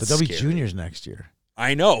yeah. That's but they'll be scary. juniors next year.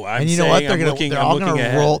 I know. And you know what? They're all gonna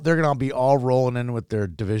ahead. roll. They're gonna be all rolling in with their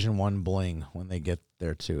Division I bling when they get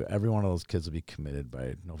there too. Every one of those kids will be committed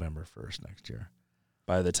by November 1st next year.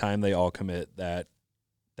 By the time they all commit, that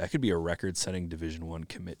could be a record-setting Division I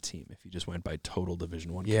commit team if you just went by total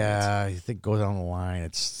Division I. Yeah, I think go down the line.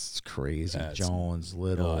 It's crazy. That's Jones,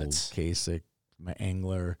 Little, nuts. Kasich,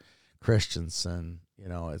 Engler, Christensen.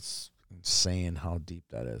 It's insane how deep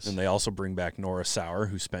that is. And they also bring back Nora Sauer,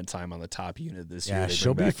 who spent time on the top unit this year. Yeah, They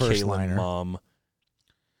she'll bring be back first Kaylin liner. Mumm.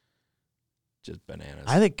 Just bananas.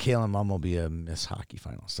 I think Kaylin Mumm will be a Miss Hockey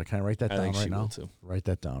finalist. Can I write that I down think right she now? will too. Write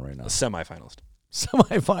that down right now. A semifinalist.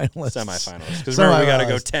 Semifinalist. Because remember, we got to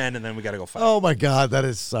go Semifinalist. 10, and then we got to go 5. Oh my God,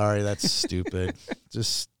 that's stupid.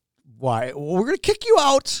 Just Why? Well, we're going to kick you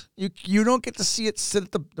out. You don't get to sit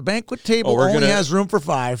at the banquet table. Oh, only has room for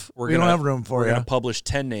 5. We don't have room for We're you. going to publish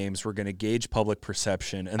 10 names. We're going to gauge public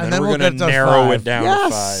perception, and then we'll we're going to narrow it down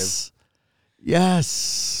to 5.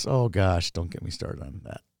 Yes. Oh, gosh. Don't get me started on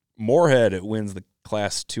that. Moorhead wins the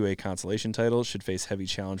Class 2A consolation title, should face heavy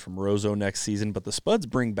challenge from Roseau next season, but the Spuds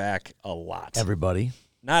bring back a lot. Everybody.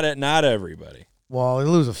 Not everybody. Well, they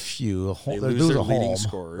lose a few. They lose lose their a leading home,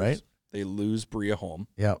 scorers. right? They lose Bria Holm.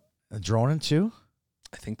 Yep. Dronin, too?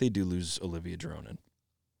 I think they do lose Olivia Dronin.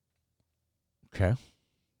 Okay.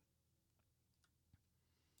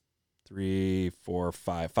 3, 4,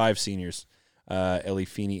 5. 5 seniors. Ellie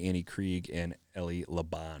Feeney, Annie Krieg, and Ellie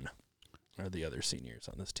Laban are the other seniors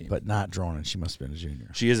on this team. But not Dronin. She must have been a junior.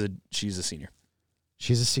 She's a senior.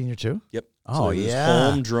 She's a senior, too? Yep. Oh, so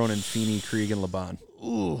yeah. Holm, Dronin, Feeney, Krieg, and Laban.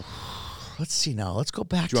 Ooh. Let's see now. Let's go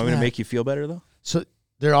back Do you want me to make you feel better, though? So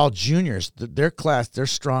they're all juniors. Their class, they're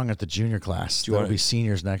strong at the junior class. They'll be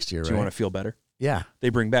seniors next year, right? Do you want to feel better? Yeah. They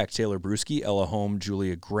bring back Taylor Bruschi, Ella Holm,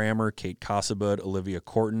 Julia Grammer, Kate Cossabud, Olivia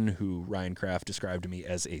Corton, who Ryan Kraft described to me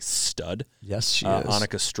as a stud. Yes, she is.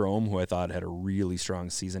 Annika Strom, who I thought had a really strong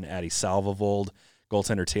season. Addie Salvavold.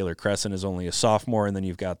 Goaltender Taylor Crescent is only a sophomore. And then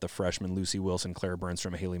you've got the freshmen Lucy Wilson, Claire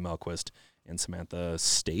Bernstrom, Haley Melquist, and Samantha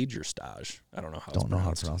Stage or Stage. I don't know how Don't know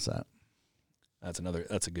how to pronounce that.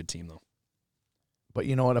 That's a good team, though. But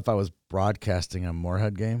you know what? If I was broadcasting a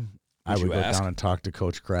Moorhead game, I would go down and talk to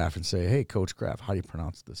Coach Kraft and say, hey, Coach Kraft, how do you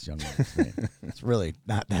pronounce this young man's name? It's really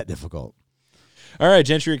not that difficult. All right,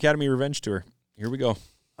 Gentry Academy Revenge Tour. Here we go.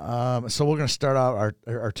 So we're going to start out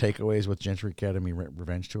our takeaways with Gentry Academy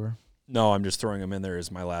Revenge Tour. No, I'm just throwing them in there as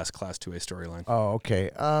my last Class 2A storyline. Oh, okay.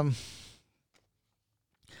 I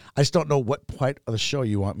just don't know what part of the show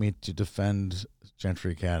you want me to defend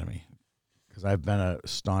Gentry Academy, because I've been a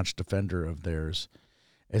staunch defender of theirs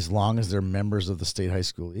as long as they're members of the State High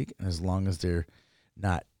School League and as long as they're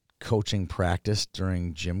not coaching practice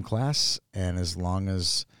during gym class and as long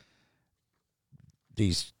as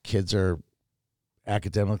these kids are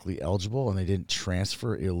academically eligible and they didn't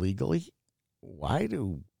transfer illegally. Why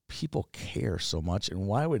do people care so much, and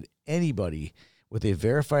why would anybody with a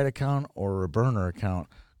verified account or a burner account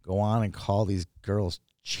go on and call these girls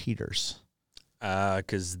cheaters?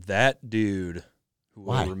 Because that dude who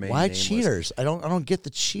will remain Why nameless, cheaters? I don't get the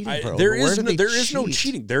cheating program. There is no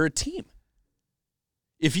cheating. They're a team.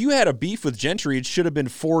 If you had a beef with Gentry, it should have been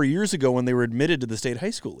 4 years ago when they were admitted to the State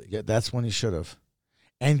High School League. Yeah, that's when you should have.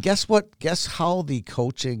 And guess what? Guess how the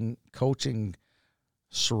coaching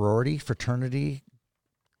sorority, fraternity,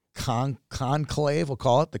 conclave, we'll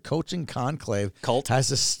call it, the coaching conclave, Cult has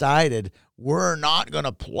decided we're not going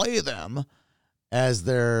to play them as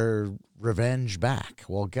their revenge back.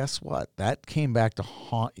 Well, guess what? That came back to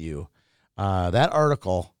haunt you. That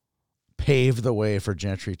article paved the way for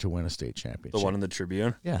Gentry to win a state championship. The one in the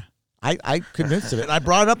Tribune? Yeah. I convinced of it. And I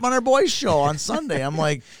brought it up on our boys' show on Sunday. I'm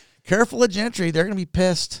like, careful of Gentry. They're going to be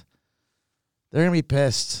pissed. They're going to be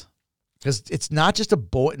pissed. Because it's not just a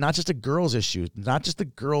boy, not just a girls' issue. Not just the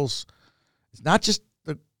girls. It's not just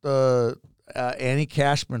the Annie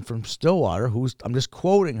Cashman from Stillwater, who's, I'm just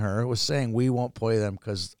quoting her, was saying we won't play them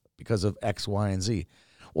because of X, Y, and Z.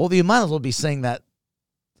 Well, you might as well be saying that.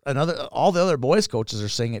 All the other boys coaches are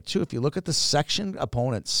saying it too. If you look at the section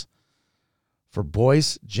opponents for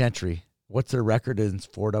boys Gentry, what their record in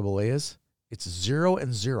 4AA is, it's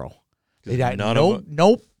 0-0. They got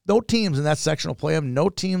no teams in that section will play them. No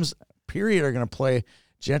teams, period, are going to play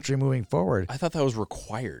Gentry moving forward. I thought that was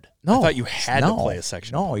required. No, I thought you had to play a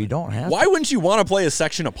section. No, opponent. You don't have. Why wouldn't you want to play a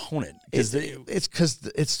section opponent? It's because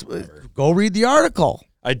go read the article.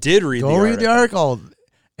 I did read. Read the article.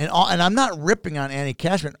 And I'm not ripping on Annie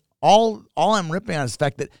Cashman. All I'm ripping on is the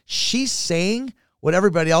fact that she's saying what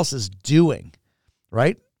everybody else is doing,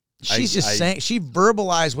 right? She's saying, she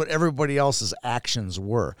verbalized what everybody else's actions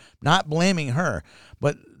were. Not blaming her,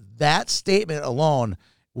 but that statement alone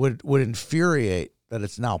would infuriate that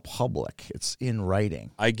it's now public. It's in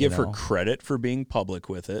writing. I give her credit for being public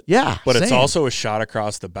with it. Yeah, but it's also a shot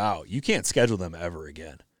across the bow. You can't schedule them ever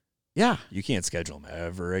again. Yeah. You can't schedule them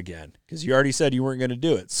ever again because you already said you weren't going to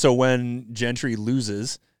do it. So when Gentry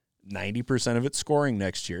loses 90% of its scoring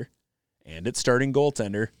next year and its starting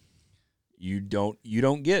goaltender, you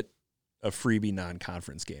don't get a freebie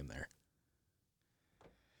non-conference game there.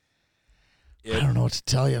 I don't know what to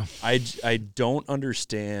tell you. I don't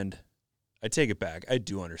understand. I take it back. I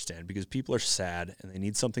do understand because people are sad and they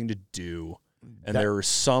need something to do. And there are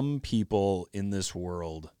some people in this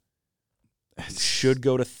world You should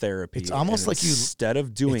go to therapy. It's almost like instead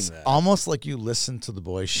of doing it's that. almost like you listen to the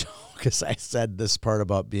boys' show, because I said this part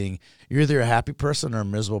about being, you're either a happy person or a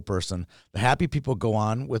miserable person. The happy people go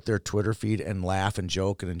on with their Twitter feed and laugh and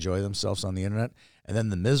joke and enjoy themselves on the internet, and then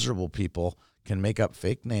the miserable people can make up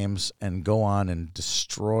fake names and go on and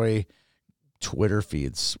destroy Twitter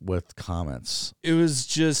feeds with comments. It was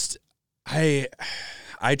just, I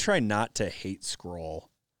try not to hate scroll.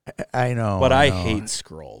 I know. But I hate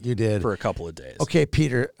scroll. You did. For a couple of days. Okay,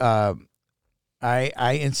 Peter,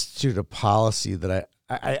 I instituted a policy that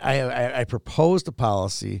I proposed a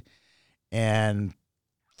policy and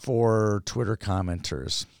for Twitter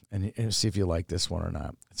commenters, and see if you like this one or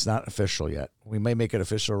not. It's not official yet. We may make it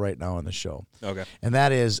official right now on the show. Okay. And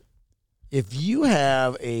that is, if you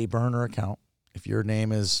have a burner account, if your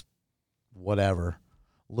name is whatever,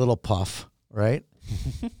 Little Puff, right?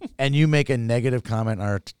 And you make a negative comment on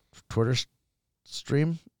our Twitter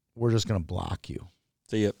stream, we're just going to block you.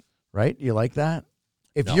 See ya. Right? You like that?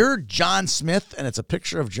 If you're John Smith and it's a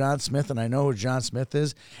picture of John Smith and I know who John Smith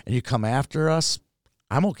is and you come after us,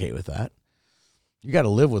 I'm okay with that. You got to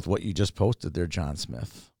live with what you just posted there, John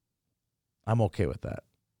Smith. I'm okay with that.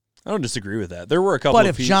 I don't disagree with that. There were a couple But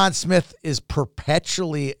of if people, John Smith is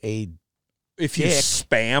perpetually a if you dick,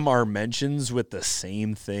 spam our mentions with the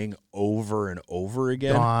same thing over and over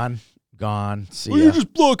again. Gone. See Well, ya. you're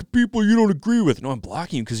just blocking people you don't agree with. No, I'm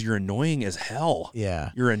blocking you because you're annoying as hell.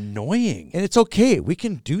 Yeah. You're annoying. And it's okay. We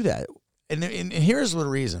can do that. And here's the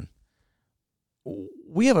reason.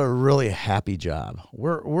 We have a really happy job.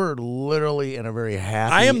 We're literally in a very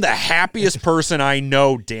happy. I am the happiest person I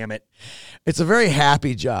know, damn it. It's a very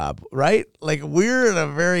happy job, right? Like, we're in a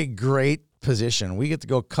very great position. We get to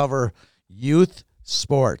go cover youth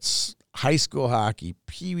sports, high school hockey,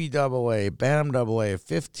 Pee Wee AA, BAM AA,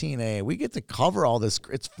 15A. We get to cover all this.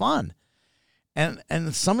 It's fun. And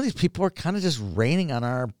some of these people are kind of just raining on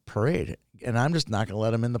our parade. And I'm just not going to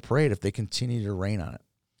let them in the parade if they continue to rain on it.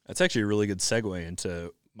 That's actually a really good segue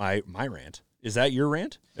into my rant. Is that your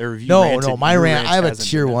rant? Or have you No, my your rant. I have a hasn't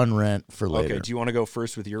tier been- 1 rant for later. Okay, do you want to go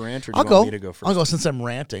first with your rant, or do I'll you go. want me to go first? I'll go since I'm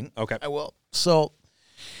ranting. Okay. I will. So,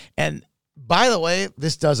 and by the way,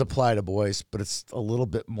 this does apply to boys, but it's a little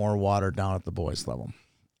bit more watered down at the boys level.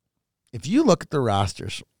 If you look at the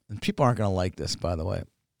rosters, and people aren't going to like this, by the way.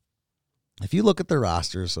 If you look at the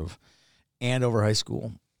rosters of Andover High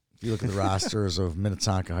School, if you look at the rosters of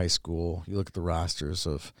Minnetonka High School, you look at the rosters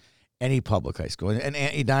of any public high school, and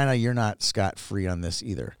Edina, you're not scot-free on this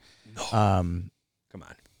either. No. Come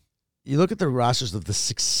on. You look at the rosters of the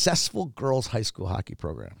successful girls' high school hockey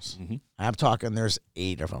programs. Mm-hmm. I'm talking there's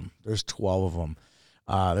 8 of them. There's 12 of them.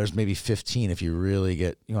 There's maybe 15 if you really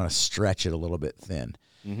you want to stretch it a little bit thin.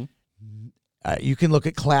 Mm-hmm. You can look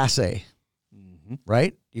at Class A, Mm-hmm.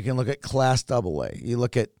 right? You can look at Class AA. You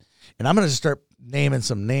look at, and I'm going to just start naming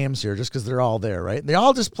some names here just because they're all there, right? They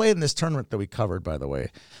all just played in this tournament that we covered, by the way.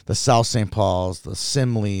 The South St. Paul's, the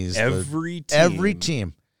Simleys. Every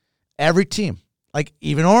team. Like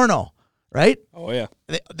even Orono, right? Oh, yeah.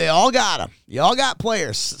 They all got them. You all got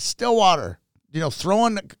players. Stillwater,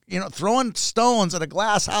 throwing stones at a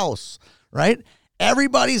glass house, right?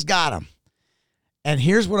 Everybody's got them. And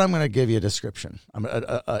here's what I'm going to give you a description, an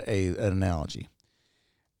analogy.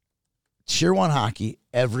 Tier 1 hockey,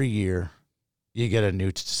 every year you get a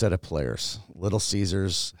new set of players. Little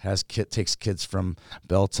Caesars takes kids from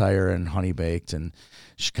Bell Tire and Honey Baked, and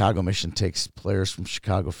Chicago Mission takes players from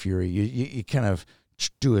Chicago Fury. You kind of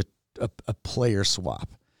do a player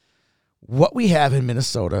swap. What we have in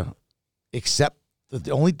Minnesota, except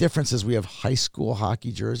the only difference is we have high school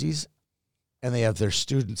hockey jerseys, and they have their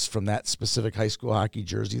students from that specific high school hockey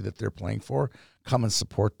jersey that they're playing for come and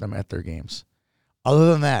support them at their games.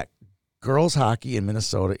 Other than that, girls hockey in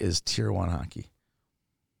Minnesota is tier 1 hockey.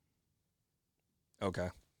 Okay.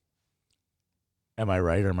 Am I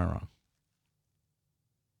right or am I wrong?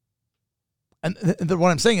 And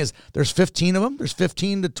what I'm saying is there's 15 of them. There's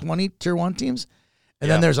 15 to 20 tier 1 teams.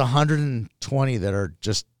 And then there's 120 that are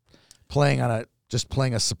just playing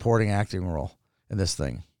a supporting acting role in this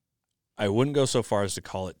thing. I wouldn't go so far as to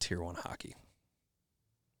call it tier 1 hockey.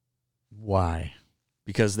 Why?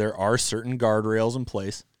 Because there are certain guardrails in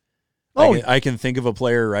place. Oh, I can think of a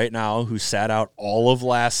player right now who sat out all of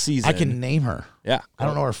last season. I can name her. Yeah. I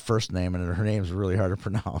don't know her first name, and her name's really hard to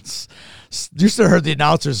pronounce. Used to heard the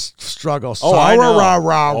announcers struggle. Oh, I know. I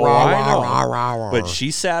know. But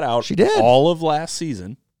she sat out She did. all of last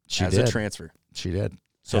season as did. a transfer. She did.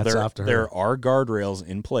 So Hats off to her. there are guardrails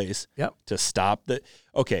in place to stop the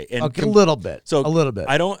and a little bit. So a little bit.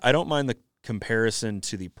 I don't mind the comparison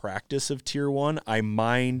to the practice of tier 1. I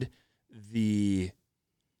mind not the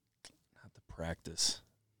practice.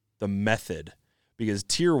 the method, because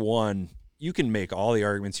tier 1, you can make all the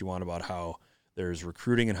arguments you want about how there's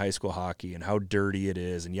recruiting in high school hockey and how dirty it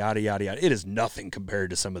is and yada, yada, yada. It is nothing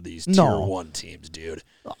compared to some of these tier 1 teams, dude.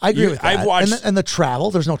 I agree with that. I've watched, and the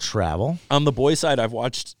travel, there's no travel. On the boys' side, I've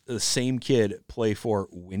watched the same kid play for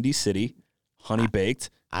Windy City, Honey Baked.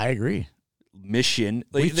 I agree. Mission.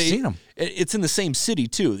 We've seen them. It's in the same city,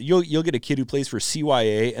 too. You'll get a kid who plays for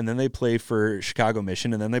CYA, and then they play for Chicago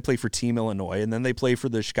Mission, and then they play for Team Illinois, and then they play for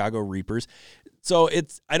the Chicago Reapers. So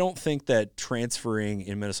I don't think that transferring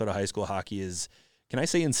in Minnesota high school hockey is, can I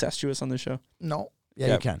say incestuous on this show? No.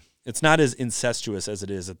 Yeah, you can. It's not as incestuous as it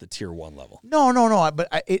is at the tier 1 level. No.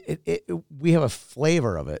 But we have a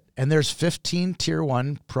flavor of it. And there's 15 tier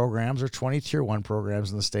 1 programs or 20 tier 1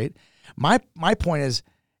 programs in the state. My point is,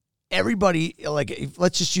 everybody,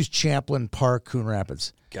 let's just use Champlin, Park, Coon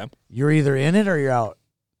Rapids. Okay. You're either in it or you're out.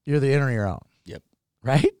 You're either in or you're out. Yep.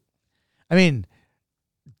 Right? I mean,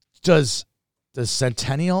 do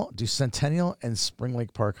Centennial and Spring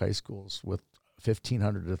Lake Park high schools with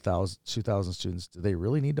 1,500 to 1,000, 2,000 students, do they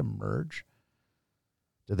really need to merge?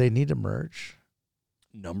 Do they need to merge?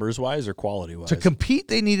 Numbers-wise or quality-wise? To compete,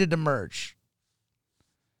 they needed to merge.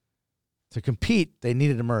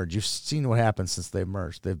 You've seen what happened since they've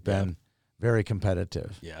merged. They've been very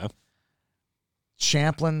competitive. Yeah.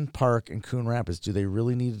 Champlin, Park, and Coon Rapids, do they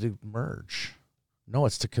really need to merge? No,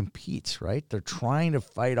 it's to compete, right? They're trying to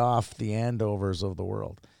fight off the Andovers of the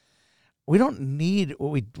world. We don't need,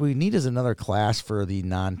 what we need is another class for the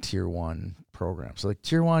non-tier 1 program. So like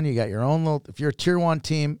tier 1, you got your own little, if you're a tier 1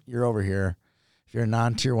 team, you're over here. If you're a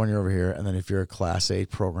non-tier 1, you're over here. And then if you're a class A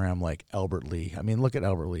program like Albert Lee, I mean, look at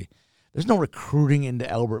Albert Lee. There's no recruiting into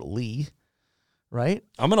Albert Lee, right?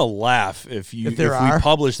 I'm going to laugh if we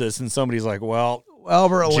publish this and somebody's like, well,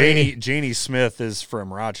 Albert Lee. Janie Smith is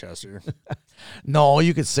from Rochester. No,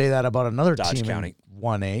 you could say that about another Dodge team County. In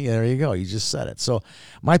 1A. There you go. You just said it. So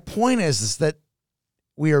my point is that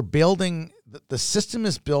we are building, the system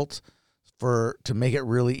is built to make it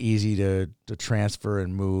really easy to transfer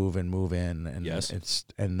and move in. And yes.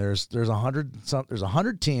 There's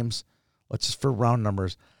 100 teams, let's just for round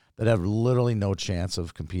numbers, that have literally no chance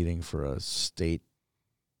of competing for a state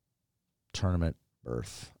tournament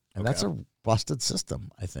berth. And that's a busted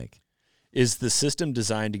system, I think. Is the system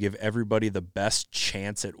designed to give everybody the best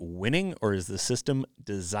chance at winning, or is the system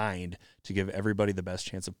designed to give everybody the best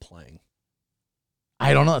chance of playing?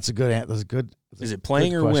 I don't know. That's a good answer. Is it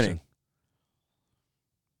playing or winning?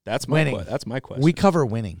 That's my question. We cover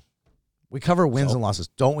winning. We cover wins and losses.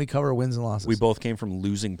 Don't we cover wins and losses? We both came from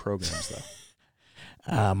losing programs,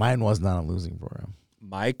 though. Mine was not a losing program.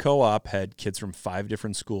 My co-op had kids from 5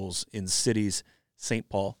 different schools in cities: St.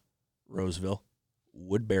 Paul, Roseville,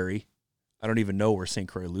 Woodbury. I don't even know where St.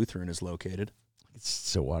 Croix Lutheran is located. It's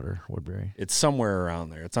Stillwater, Woodbury. It's somewhere around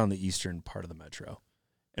there. It's on the eastern part of the metro.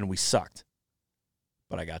 And we sucked,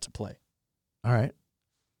 but I got to play. All right.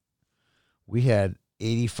 We had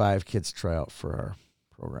 85 kids try out for our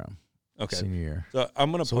program. Okay. Senior year. So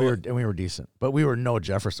I'm going to we were decent, but we were no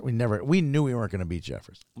Jefferson. We knew we weren't going to beat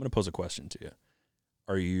Jefferson. I'm going to pose a question to you.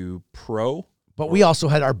 Are you pro? But we also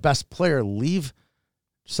had our best player leave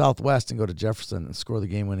Southwest and go to Jefferson and score the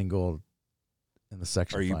game-winning goal in the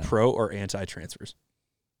section Are you final. pro or anti-transfers?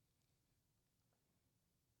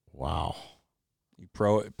 Wow. You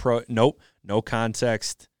pro? Nope. No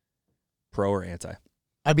context. Pro or anti?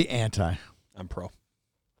 I'd be anti. I'm pro.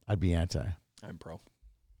 I'd be anti. I'm pro.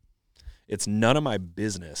 It's none of my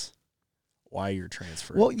business why you're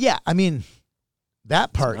transferring. Well, yeah. I mean,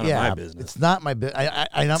 that part, it's none of my business. It's not my business.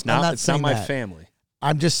 I'm not saying it's not my that. family.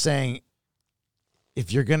 I'm just saying,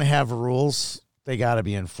 if you're going to have rules, they got to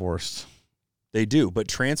be enforced. They do, but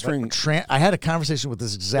transferring. I had a conversation with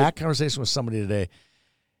conversation with somebody today.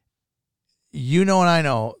 You know, and I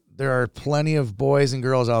know there are plenty of boys and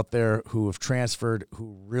girls out there who have transferred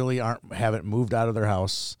who really haven't moved out of their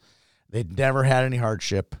house. They've never had any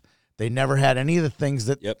hardship. They never had any of the things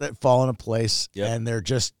that fall into place, and they're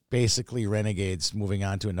just basically renegades moving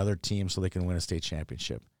on to another team so they can win a state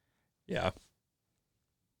championship. Yeah.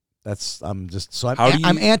 I'm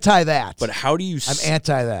anti that. But how do you? I'm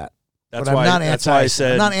anti that. That's why I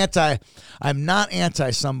said I'm not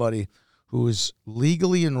anti somebody who is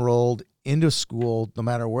legally enrolled into school, no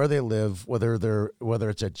matter where they live, whether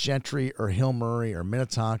it's at Gentry or Hill Murray or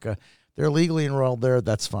Minnetonka, they're legally enrolled there.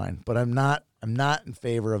 That's fine. But I'm not in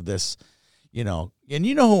favor of this, and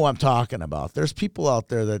you know who I'm talking about. There's people out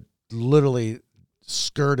there that literally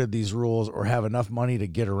skirted these rules or have enough money to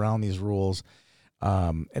get around these rules.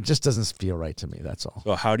 It just doesn't feel right to me. That's all.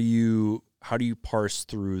 So how do you how do you parse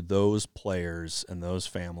through those players and those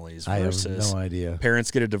families I versus have no idea. Parents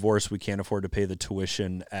get a divorce, we can't afford to pay the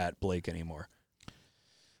tuition at Blake anymore?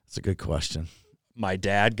 That's a good question. My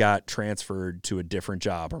dad got transferred to a different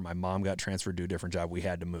job, or my mom got transferred to a different job. We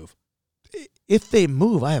had to move. If they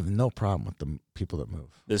move, I have no problem with the people that move.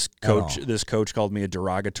 This coach called me a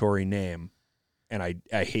derogatory name, and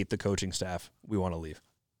I hate the coaching staff. We want to leave.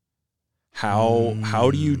 How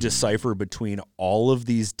do you decipher between all of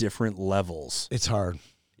these different levels? It's hard.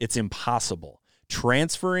 It's impossible.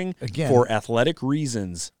 Transferring Again, for athletic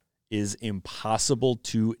reasons is impossible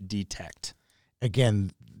to detect.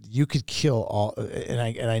 Again, you could kill all, and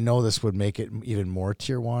I know this would make it even more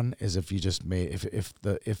tier one, is if you just made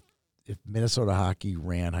if Minnesota hockey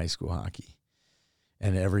ran high school hockey,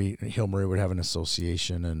 and every Hill Murray would have an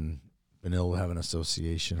association, and Vanilla would have an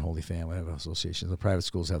association, Holy Family would have an association. The private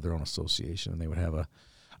schools have their own association, and they would have a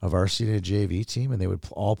varsity and a JV team, and they would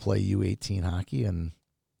all play U18 hockey and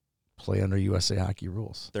play under USA hockey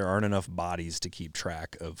rules. There aren't enough bodies to keep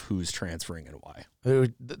track of who's transferring and why. Are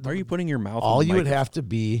Are you putting your mouth? all on the you would microphone? have to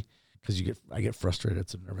be, because I get frustrated.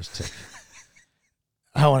 It's a nervous tick.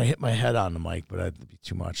 I want to hit my head on the mic, but that'd be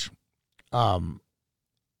too much.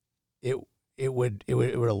 It would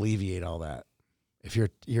alleviate all that. If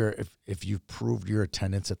if you've proved your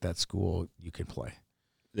attendance at that school, you can play.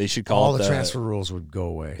 They should call All up the transfer rules would go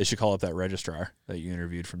away. They should call up that registrar that you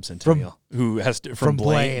interviewed from Centennial, who has to, from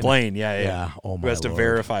Blaine. Blaine. Yeah. Oh my Who has to Lord.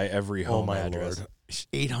 verify every home my address. Lord.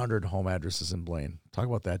 800 home addresses in Blaine. Talk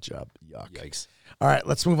about that job. Yuck. Yikes. All right,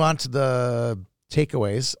 let's move on to the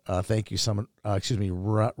takeaways. Thank you,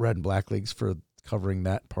 Red and Black Leagues, for covering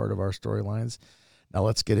that part of our storylines. Now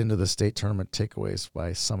let's get into the state tournament takeaways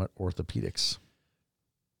by Summit Orthopedics.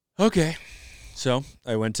 Okay. So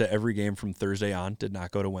I went to every game from Thursday on, did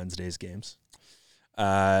not go to Wednesday's games.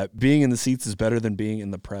 Being in the seats is better than being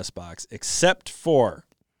in the press box, except for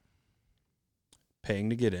paying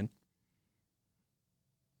to get in.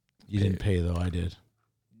 You didn't pay, though. I did.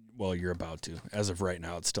 Well, you're about to. As of right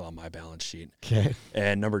now, it's still on my balance sheet. Okay.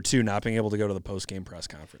 And number 2, not being able to go to the post-game press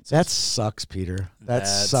conference. That sucks, Peter. That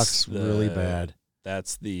sucks really bad.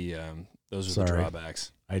 That's the those are the Sorry.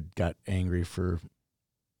 drawbacks. I got angry for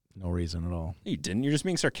no reason at all. You didn't. You're just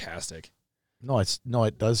being sarcastic. No,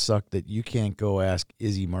 it does suck that you can't go ask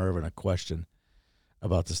Izzy Marvin a question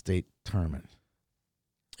about the state tournament.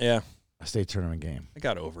 Yeah. A state tournament game. I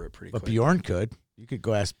got over it pretty But quick. Bjorn could. You could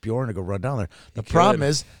go ask Bjorn to go run down there. The He problem could.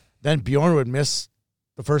 is then Bjorn would miss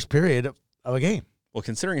the first period of a game. Well,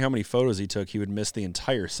 considering how many photos he took, he would miss the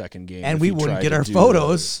entire second game. And if we he wouldn't tried get to our do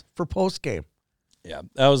photos for post game. Yeah,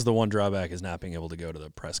 that was the one drawback, is not being able to go to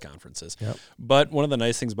the press conferences. Yep. But one of the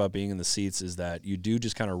nice things about being in the seats is that you do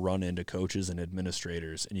just kind of run into coaches and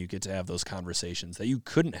administrators, and you get to have those conversations that you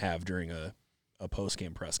couldn't have during a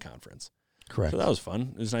post-game press conference. Correct. So that was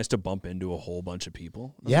fun. It was nice to bump into a whole bunch of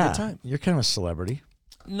people. It was a Yeah. good time. You're kind of a celebrity.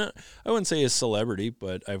 No, I wouldn't say a celebrity,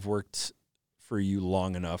 but I've worked for you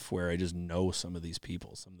long enough where I just know some of these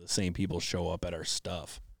people. Some of the same people show up at our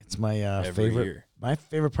stuff. It's my every favorite. year. My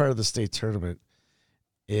favorite part of the state tournament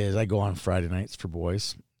is I go on Friday nights for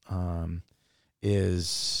boys.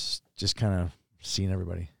 Is just kind of seeing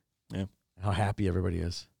everybody. Yeah. How happy everybody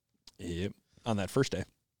is. Yep. On that first day.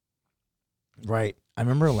 Right. I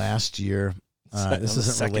remember last year. On This the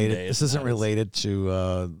isn't second related. day, This it's isn't not as- related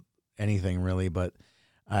to anything really, but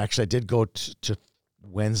I did go to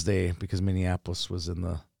Wednesday because Minneapolis was in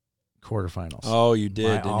the quarterfinals. Oh, you did,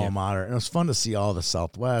 my didn't alma you? mater. And it was fun to see all the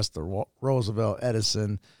Southwest, the Roosevelt,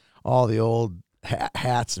 Edison, all the old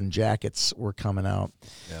hats and jackets were coming out.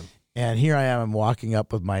 Yeah. And here I am, I'm walking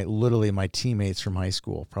up with my teammates from high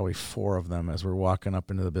school, probably 4 of them, as we're walking up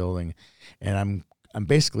into the building. And I'm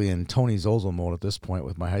basically in Tony Zozel mode at this point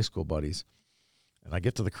with my high school buddies. And I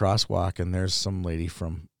get to the crosswalk, and there's some lady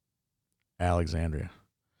from Alexandria.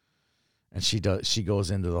 And she goes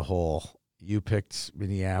into the whole, you picked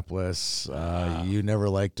Minneapolis, you never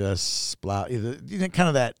liked us, blah, kind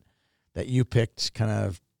of that you picked kind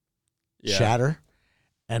of chatter.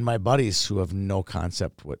 And my buddies who have no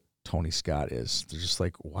concept what Tony Scott is, they're just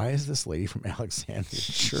like, why is this lady from Alexandria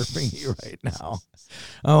chirping you right now?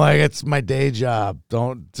 I'm like, it's my day job.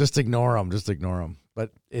 Don't just ignore them.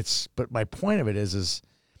 But my point of it is it's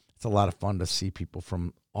a lot of fun to see people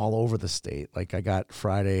from all over the state. Like I got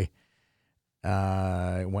Friday,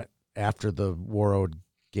 I went after the Warroad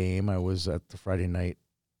game. I was at the Friday night.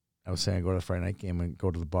 I was saying I go to the Friday night game and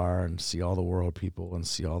go to the bar and see all the Warroad people and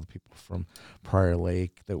see all the people from Prior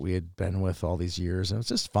Lake that we had been with all these years. And it was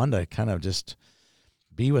just fun to kind of just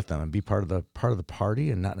be with them and be part of the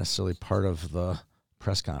party and not necessarily part of the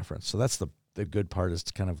press conference. So that's the the good part is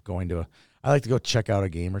to kind of going to I like to go check out a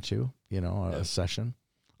game or two, a session.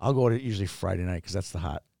 I'll go to usually Friday night because that's the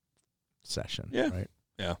hot session. Yeah. Right.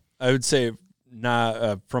 Yeah. I would say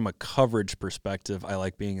not from a coverage perspective, I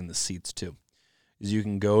like being in the seats too. Is you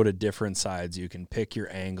can go to different sides. You can pick your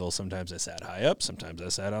angle. Sometimes I sat high up. Sometimes I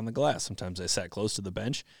sat on the glass. Sometimes I sat close to the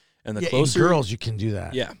bench. And the closer in girls, you can do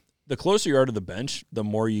that. Yeah. The closer you are to the bench, the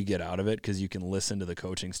more you get out of it because you can listen to the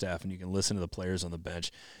coaching staff and you can listen to the players on the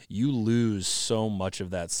bench. You lose so much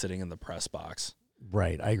of that sitting in the press box.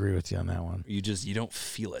 Right. I agree with you on that one. You don't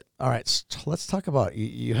feel it. All right. So let's talk about,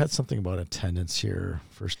 you had something about attendance here.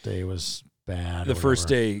 First day was bad. The first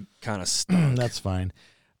day kind of stunk. That's fine.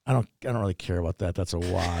 I don't really care about that. That's a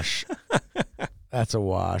wash. That's a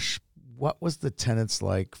wash. What was the attendance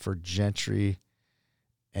like for Gentry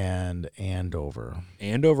and Andover?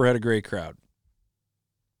 Andover had a great crowd.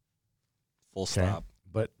 Full stop.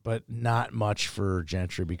 But not much for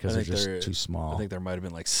Gentry because they're just too small. I think there might have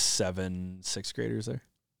been like 7 6th graders there.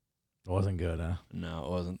 It wasn't good, huh? No, it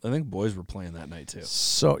wasn't. I think boys were playing that night too.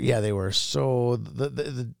 So yeah, they were. So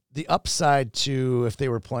the upside to if they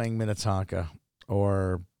were playing Minnetonka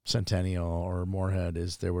or Centennial or Moorhead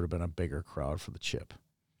is there would have been a bigger crowd for the chip.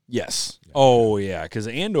 Yes. Yeah. Oh yeah, because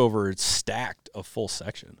Andover stacked a full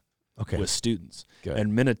section. Okay. With students. Good.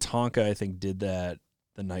 And Minnetonka, I think, did that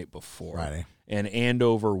the night before. Friday. And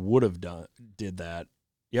Andover did that.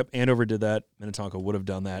 Yep, Andover did that. Minnetonka would have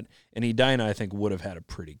done that. And Edina, I think, would have had a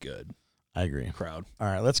pretty good I agree. Crowd. All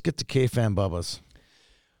right, let's get to K-Fan Bubba's.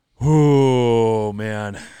 Oh,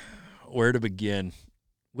 man. Where to begin?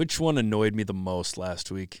 Which one annoyed me the most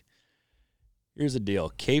last week? Here's the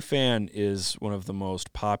deal. K-Fan is one of the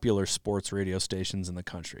most popular sports radio stations in the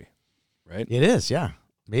country, right? It is, yeah.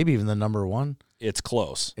 Maybe even the number one. It's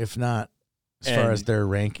close. If not, as far as their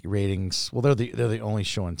ratings, well, they're the only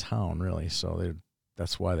show in town, really. So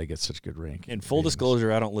that's why they get such good rankings. In full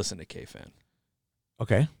disclosure, I don't listen to K-Fan.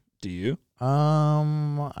 Okay. Do you?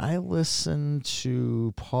 I listen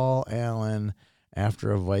to Paul Allen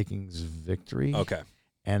after a Vikings victory. Okay.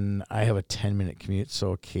 And I have a 10-minute commute,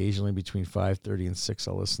 so occasionally between 5:30 and 6,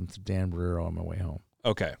 I'll listen to Dan Barrero on my way home.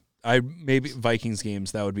 Okay. Maybe Vikings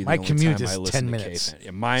games, that would be the my only commute time is I listen 10 to minutes. K-Fan.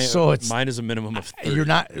 Yeah, mine is a minimum of 30. You're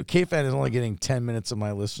not K-Fan is only getting 10 minutes of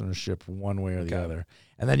my listenership one way or the other.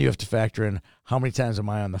 And then you have to factor in how many times am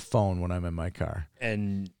I on the phone when I'm in my car.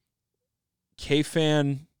 And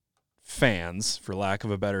K-Fan fans, for lack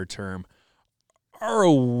of a better term, are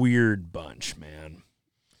a weird bunch, man.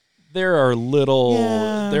 There are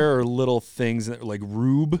little things that, like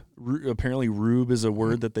Rube. Apparently, Rube is a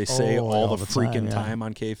word that they say all the freaking time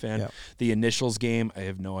on K-Fan. Yep. The initials game, I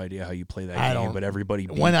have no idea how you play that game, but everybody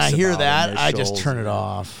beats when I hear that, initials. I just turn it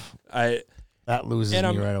off. That loses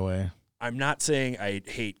me right away. I'm not saying I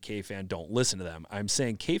hate K-Fan. Don't listen to them. I'm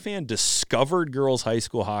saying K-Fan discovered girls' high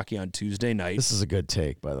school hockey on Tuesday night. This is a good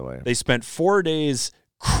take, by the way. They spent 4 days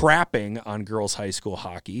crapping on girls' high school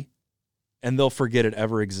hockey. And they'll forget it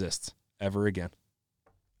ever exists, ever again.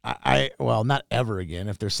 Well, not ever again.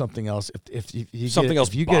 If there's something else, if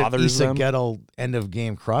you bothers them, Gettle end of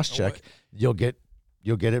game cross check, you'll get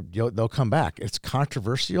it. They'll come back. It's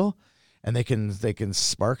controversial, and they can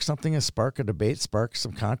spark something, spark a debate, spark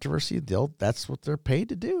some controversy. That's what they're paid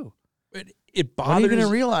to do. It bothers. When are you going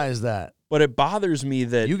to realize that? But it bothers me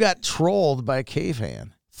that you got trolled by a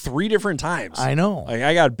K-Fan. 3 different times. I know. Like,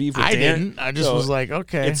 I got beef with Dan. I didn't. I just was like,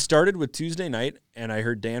 okay. It started with Tuesday night, and I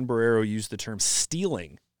heard Dan Barrero use the term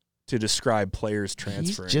stealing to describe players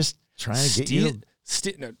transferring. He's just trying to get you.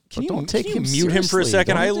 Can you mute him for a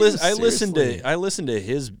second? I listened to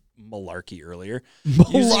his malarkey earlier.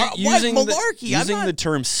 Using the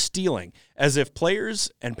term stealing as if players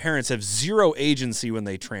and parents have zero agency when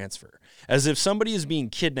they transfer. As if somebody is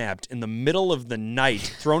being kidnapped in the middle of the night,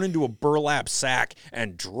 thrown into a burlap sack,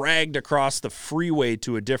 and dragged across the freeway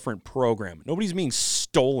to a different program. Nobody's being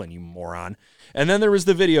stolen, you moron. And then there was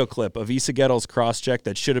the video clip of Isa Gettle's cross-check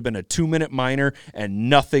that should have been a 2-minute minor and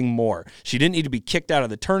nothing more. She didn't need to be kicked out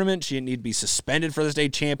of the tournament. She didn't need to be suspended for the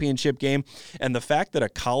state championship game. And the fact that a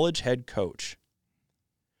college head coach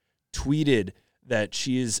tweeted that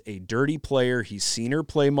she is a dirty player, he's seen her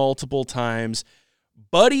play multiple times.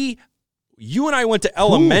 Buddy, you and I went to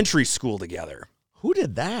elementary school together. Who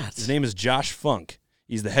did that? His name is Josh Funk.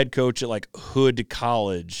 He's the head coach at Hood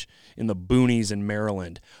College in the boonies in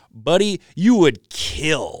Maryland. Buddy, you would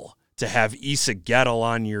kill to have Isa Gettle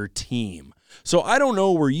on your team. So I don't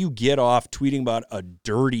know where you get off tweeting about a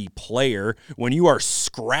dirty player when you are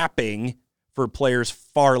scrapping for players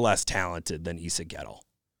far less talented than Isa Gettle.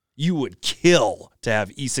 You would kill to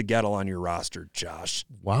have Issa Gettle on your roster, Josh.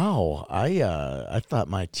 Wow. I thought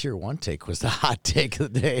my tier 1 take was the hot take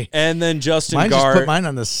of the day. And then Justin Just Guard. put mine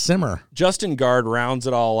on the simmer. Justin Guard rounds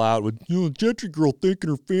it all out with, Gentry girl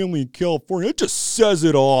thanking her family in California. It just says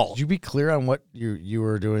it all. Did you be clear on what you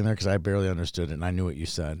were doing there? Because I barely understood it, and I knew what you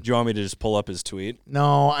said. Do you want me to just pull up his tweet?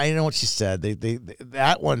 No, I know what she said.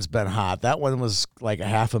 That one's been hot. That one was like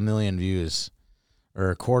 500,000 views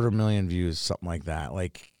or 250,000 views, something like that.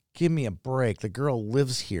 Like, give me a break. The girl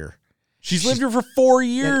lives here. She's lived here for 4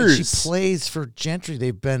 years. And she plays for Gentry.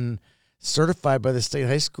 They've been certified by the State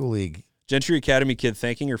High School League. Gentry Academy kid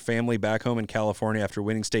thanking her family back home in California after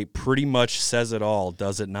winning state pretty much says it all,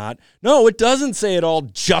 does it not? No, it doesn't say it all,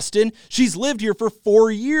 Justin. She's lived here for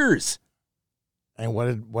 4 years. And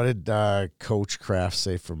what did Coach Kraft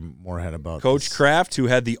say from Moorhead about Coach this? Kraft, who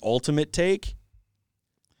had the ultimate take.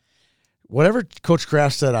 Whatever Coach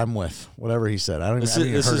Kraft said, I'm with. Whatever he said. I haven't This heard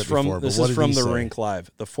is it before. This is from the Rink Live.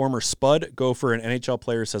 The former Spud, Gopher, and NHL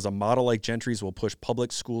player says a model like Gentry's will push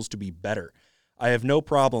public schools to be better. I have no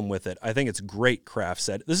problem with it. I think it's great, Kraft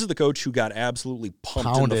said. This is the coach who got absolutely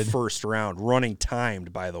pumped in the first round, running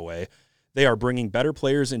timed, by the way. They are bringing better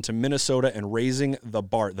players into Minnesota and raising the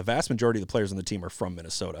bar. The vast majority of the players on the team are from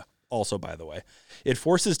Minnesota. Also, by the way, it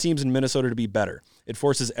forces teams in Minnesota to be better. It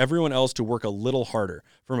forces everyone else to work a little harder.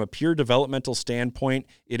 From a pure developmental standpoint,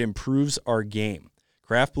 it improves our game.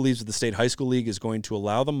 Kraft believes that the State High School League is going to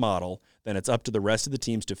allow the model, then it's up to the rest of the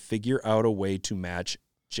teams to figure out a way to match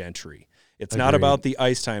Gentry. It's not about the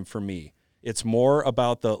ice time for me. It's more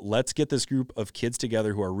about the let's get this group of kids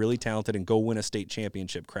together who are really talented and go win a state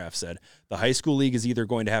championship, Kraft said. The high school league is either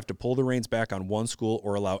going to have to pull the reins back on one school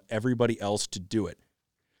or allow everybody else to do it.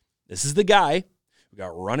 This is the guy who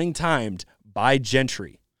got running timed by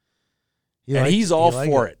Gentry. He's all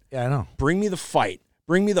for it. Yeah, I know. Bring me the fight.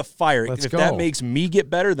 Bring me the fire. Let's if go. that makes me get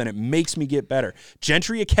better, then it makes me get better.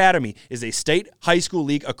 Gentry Academy is a State High School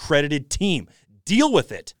League accredited team. Deal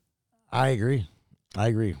with it. I agree.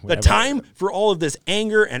 The time for all of this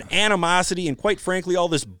anger and animosity and, quite frankly, all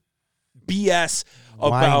this BS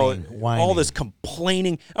about whining. all this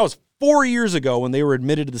complaining. That was 4 years ago when they were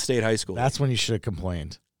admitted to the State High School. That's when you should have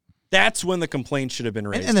complained. That's when the complaint should have been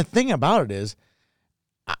raised. And the thing about it is,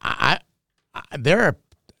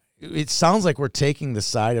 it sounds like we're taking the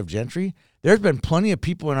side of Gentry. There's been plenty of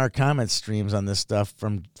people in our comment streams on this stuff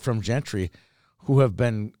from Gentry who have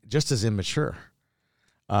been just as immature.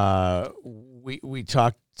 We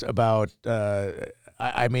talked about.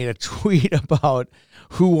 I made a tweet about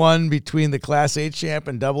who won between the Class A champ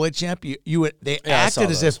and Double A champ. They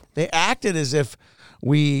acted as if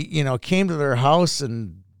we came to their house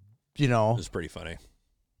and it was pretty funny.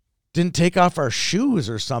 Didn't take off our shoes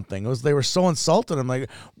or something. They were so insulted. I'm like,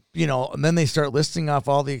 and then they start listing off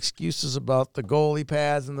all the excuses about the goalie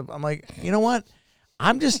pads I'm like, you know what?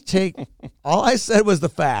 I'm just all I said was the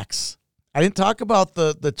facts. I didn't talk about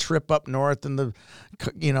the trip up north and the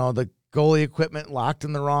goalie equipment locked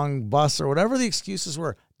in the wrong bus or whatever the excuses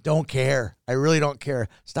were. Don't care. I really don't care.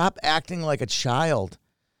 Stop acting like a child.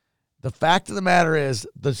 The fact of the matter is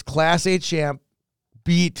the Class A champ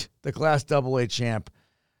beat the Class AA champ.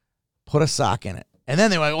 Put a sock in it. And then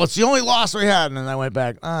they went, well, it's the only loss we had. And then I went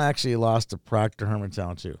back, actually lost to Proctor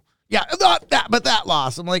Hermantown too. Yeah, not that, but that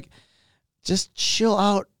loss. I'm like, just chill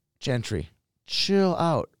out, Gentry. Chill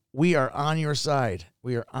out. We are on your side.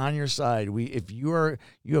 We are on your side. If you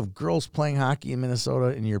have girls playing hockey in Minnesota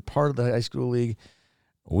and you're part of the high school league,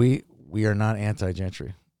 we are not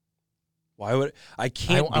anti-Gentry. Why would I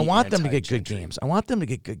can't? I want them to get good games. I want them to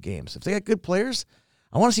get good games. If they got good players,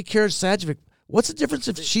 I want to see Kara Sajovic. What's the difference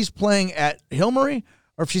if she's playing at Hillmurray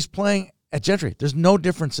or if she's playing at Gentry? There's no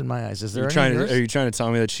difference in my eyes. Is there? Are you trying to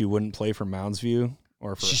tell me that she wouldn't play for Moundsview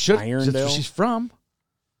or for Irondale? That's where she's from.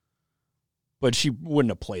 But she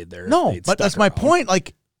wouldn't have played there. No, but that's my point.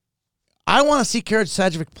 Like, I want to see Kara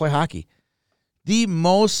Sajovic play hockey. The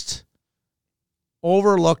most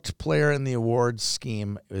overlooked player in the awards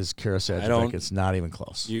scheme is Kara Sajovic. It's not even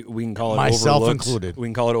close. We can call it myself overlooked, included. We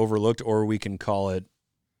can call it overlooked, or we can call it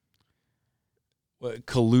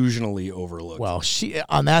collusionally overlooked. Well, she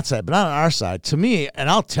on that side, but not on our side. To me,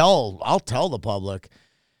 and I'll tell the public,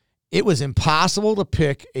 it was impossible to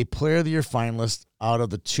pick a Player of the Year finalist out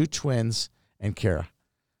of the two twins and Kara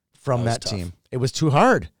from that team. It was too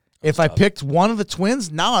hard. If I picked one of the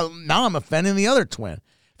twins, now I'm offending the other twin.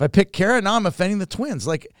 If I pick Kara, now I'm offending the twins.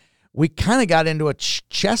 Like, we kind of got into a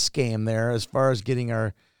chess game there as far as getting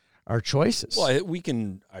our choices. Well, we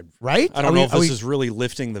can. Right? I don't know if this is really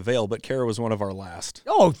lifting the veil, but Kara was one of our last.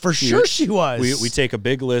 Oh, for sure she was. We take a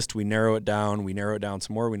big list, we narrow it down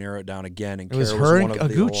some more, we narrow it down again, and Kara was one of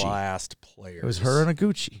the last players. It was her and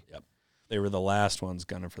Aguchi. Yep. They were the last ones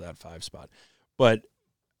gunning for that 5 spot. But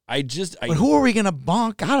But who are we going to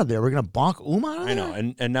bonk out of there? We're going to bonk out of there? I know,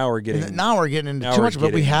 and now we're getting into too much.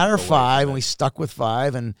 But we had our 5, and we stuck with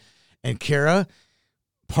 5, and Kara,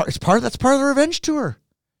 that's part of the revenge tour.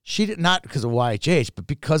 She did not because of YHH, but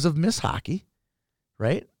because of Miss Hockey,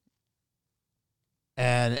 right?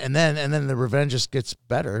 And then the revenge just gets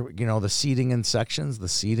better. You know, the seeding in sections, the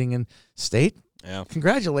seeding in state. Yeah.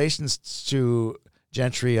 Congratulations to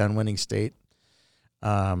Gentry on winning state.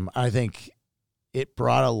 I think it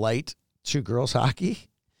brought a light to girls hockey.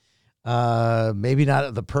 Maybe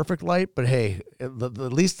not the perfect light, but hey, at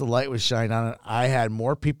least the light was shining on it. I had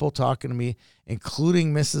more people talking to me,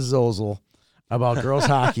 including Mrs. Zozel, about girls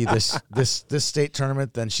hockey this state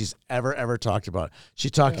tournament than she's ever talked about. She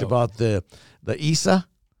talked about the Issa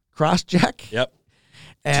cross check. Yep.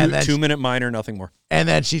 And 2-minute minor, nothing more. And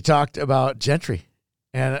then she talked about Gentry.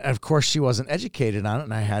 And of course she wasn't educated on it,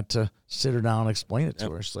 and I had to sit her down and explain it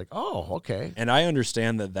to her. She's like, "Oh, okay." And I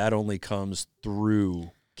understand that only comes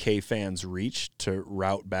through K-fans' reach to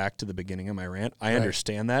route back to the beginning of my rant. I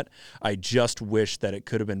understand that. I just wish that it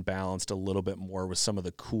could have been balanced a little bit more with some of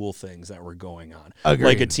the cool things that were going on. Agreed.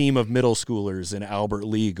 Like a team of middle schoolers in Albert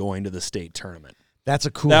Lee going to the state tournament. That's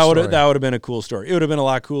a cool story. That would have been a cool story. It would have been a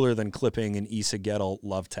lot cooler than clipping an Issa Gettle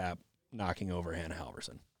love tap knocking over Hannah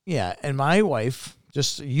Halverson. Yeah, and my wife,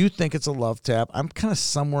 you think it's a love tap. I'm kind of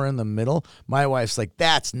somewhere in the middle. My wife's like,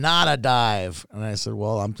 "That's not a dive." And I said,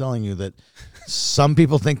 "Well, I'm telling you that some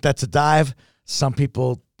people think that's a dive. Some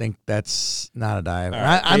people think that's not a dive."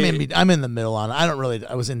 Right. I'm in the middle on it.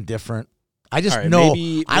 I was indifferent. I just know.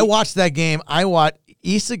 I watched that game. I watched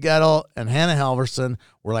Issa Gettle and Hannah Halverson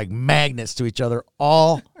were like magnets to each other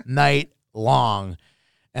all night long.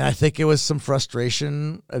 And I think it was some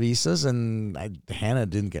frustration of Issa's, and Hannah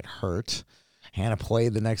didn't get hurt. Hannah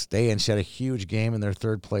played the next day, and she had a huge game in their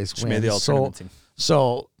third place win. She made the all-tournament team.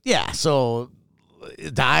 So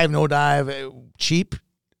dive, no dive, cheap.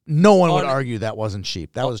 No one would argue that wasn't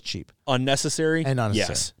cheap. That was cheap. Unnecessary? And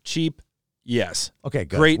unnecessary. Yes. Cheap? Yes. Okay,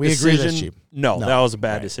 good. Great we decision? Agree that's cheap. No, that was a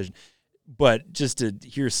bad decision. But just to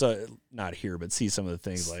see some of the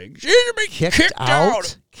things like, she should be kicked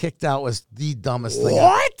out. Kicked out was the dumbest thing.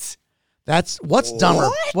 What? What's dumber?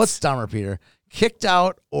 What's dumber, Peter? Kicked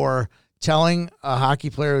out or telling a hockey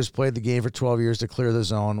player who's played the game for 12 years to clear the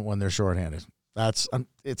zone when they're shorthanded?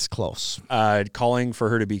 It's close. Calling for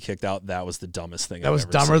her to be kicked out, that was the dumbest thing That was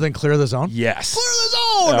dumber than clear the zone? Yes. Clear the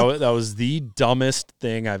zone! That was the dumbest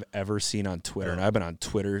thing I've ever seen on Twitter, and I've been on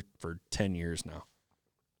Twitter for 10 years now.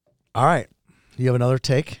 All right. You have another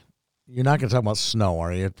take? You're not going to talk about snow,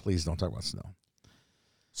 are you? Please don't talk about snow.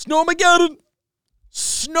 Snowmageddon!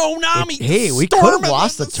 Snownami! Hey, we could have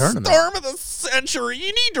lost the tournament. Storm of the century. You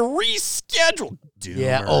need to reschedule. Doomers.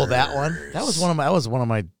 Yeah. Oh, that one. That was one of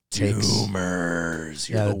my takes. Doomers.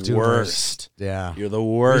 You're the Doomers. worst. Yeah. You're the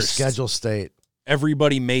worst. Reschedule state.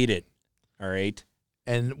 Everybody made it. All right.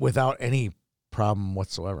 And without any problem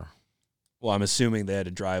whatsoever. Well, I'm assuming they had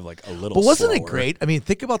to drive like a little. But wasn't slower. it great? I mean,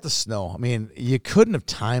 think about the snow. I mean, you couldn't have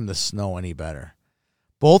timed the snow any better.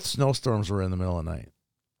 Both snowstorms were in the middle of the night.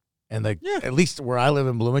 And at least where I live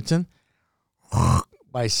in Bloomington,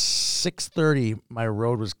 by 6:30 my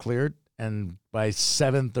road was cleared, and by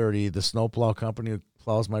 7:30 the snowplow company who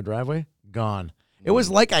plows my driveway gone. It was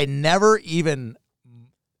like I never even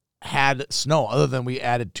had snow, other than we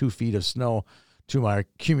added 2 feet of snow to my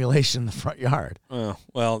accumulation in the front yard.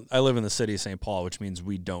 Well, I live in the city of St. Paul, which means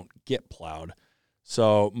we don't get plowed.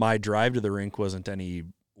 So my drive to the rink wasn't any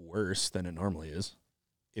worse than it normally is.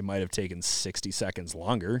 It might have taken 60 seconds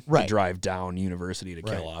longer to drive down University to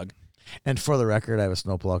Kellogg. And for the record, I have a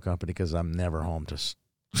snowplow company because I'm never home to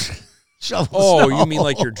shovel snow. snow. You mean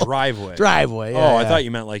like your driveway? Driveway, yeah. I thought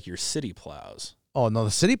you meant like your city plows. Oh, no,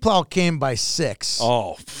 the city plow came by 6.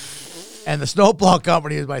 Oh. And the snowplow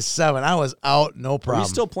company was by 7. I was out, no problem. Are we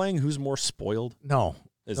still playing Who's More Spoiled? No.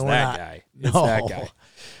 It's that guy. It's no. that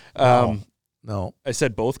guy. No. I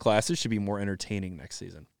said both classes should be more entertaining next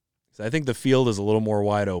season. I think the field is a little more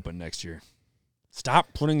wide open next year.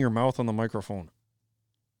 Stop putting your mouth on the microphone.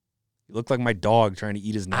 You look like my dog trying to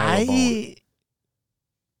eat his nail bone.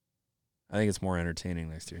 I think it's more entertaining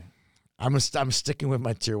next year. I'm sticking with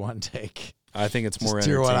my tier 1 take. I think it's more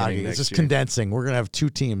tier entertaining 1 next year. It's just condensing. We're going to have 2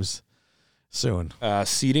 teams soon.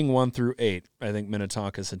 Seeding 1 through 8. I think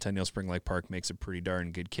Minnetonka Centennial Spring Lake Park makes a pretty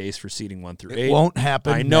darn good case for seeding 1 through 8. It won't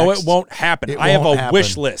happen. I know it won't happen. I have a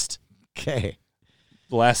wish list. Okay.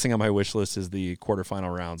 The last thing on my wish list is the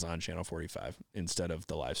quarterfinal rounds on Channel 45 instead of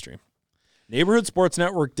the live stream. Neighborhood Sports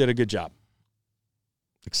Network did a good job.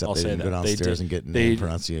 Except I'll they say didn't that. go downstairs and get name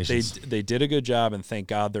pronunciations. They did a good job, and thank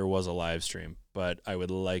God there was a live stream. But I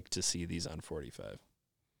would like to see these on 45.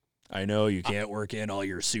 I know you can't work in all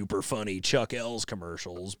your super funny Chuck L's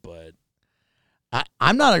commercials, but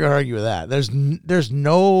I'm not going to argue with that. There's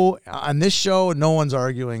no on this show. No one's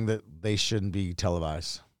arguing that they shouldn't be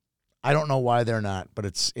televised. I don't know why they're not, but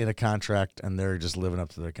it's in a contract, and they're just living up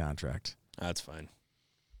to their contract. that's fine.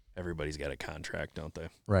 Everybody's got a contract, don't they?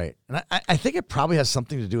 Right, and I think it probably has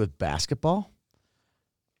something to do with basketball.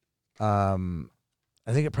 I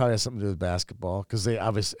think it probably has something to do with basketball because they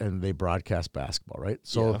obviously and they broadcast basketball, right?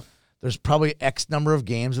 So there's probably X number of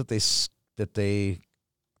games that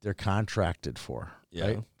they're contracted for,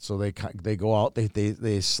 right? So they go out,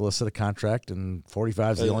 they solicit a contract, and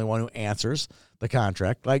 45 is the only one who answers the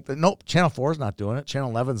contract. Like, nope, Channel 4 is not doing it. Channel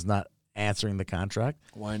 11 is not answering the contract.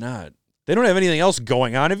 Why not? They don't have anything else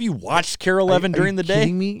going on. Have you watched KARE 11 during the day? Are you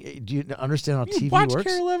kidding me? Do you understand how TV works? Watch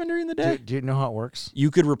KARE 11 during the day? Do you know how it works?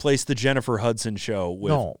 You could replace the Jennifer Hudson show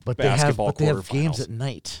with basketball they have games at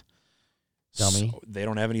night. Dummy. So they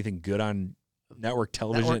don't have anything good on network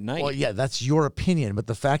television at night. Well, yeah, that's your opinion, but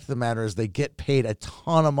the fact of the matter is they get paid a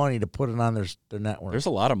ton of money to put it on their network. There's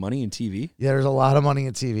a lot of money in TV. Yeah, there's a lot of money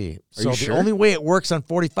in TV. Are you sure? The only way it works on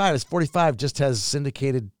 45 is 45 just has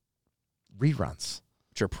syndicated reruns.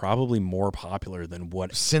 Which are probably more popular than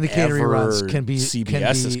what syndicated reruns can be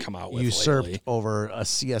CBS has come out with usurped lately. Over a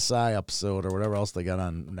CSI episode or whatever else they got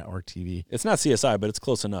on network TV. It's not CSI, but it's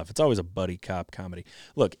close enough. It's always a buddy cop comedy.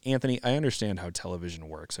 Look, Anthony, I understand how television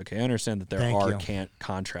works. Okay, I understand that there are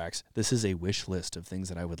contracts. This is a wish list of things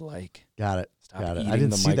that I would like. Got it. Stop Got it. eating I didn't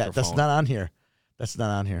the see that. That's microphone. not on here. That's not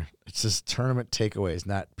on here. It's just tournament takeaways,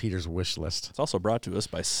 not Peter's wish list. It's also brought to us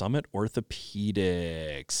by Summit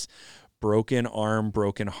Orthopedics. Broken arm,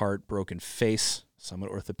 broken heart, broken face.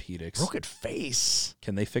 Summit Orthopedics. Broken face?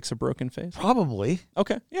 Can they fix a broken face? Probably.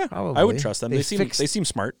 Okay, yeah. Probably. I would trust them. They seem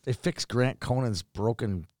smart. They fixed Grant Conan's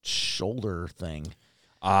broken shoulder thing.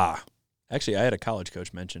 Actually, I had a college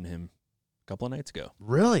coach mention him a couple of nights ago.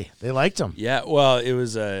 Really? They liked him? Yeah, well, it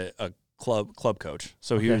was a club coach.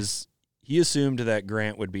 So he assumed that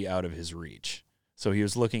Grant would be out of his reach. So he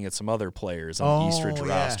was looking at some other players on the Eastridge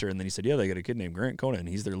roster, and then he said, they got a kid named Grant Conan.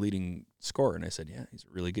 He's their leading scorer. And I said, yeah, he's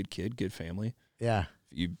a really good kid, good family. Yeah.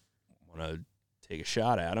 If you want to take a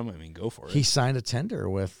shot at him, I mean, go for it. He signed a tender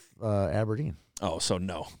with Aberdeen. Oh, so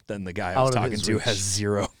no. Then the guy I was talking to has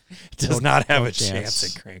zero. Does not have a chance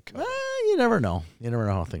at Grant Conan. You never know. You never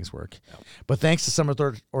know how things work. No. But thanks to Summit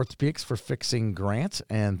Orthopedics for fixing Grant,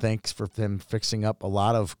 and thanks for them fixing up a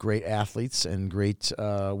lot of great athletes and great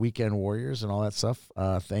weekend warriors and all that stuff.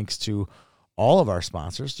 Thanks to all of our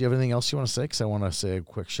sponsors. Do you have anything else you want to say? Because I want to say a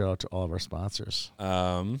quick shout out to all of our sponsors.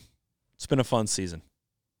 It's been a fun season.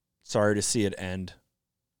 Sorry to see it end.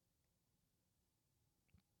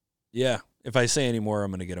 Yeah. If I say any more, I'm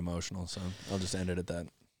going to get emotional, so I'll just end it at that.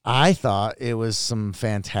 I thought it was some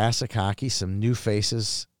fantastic hockey, some new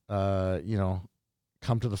faces, come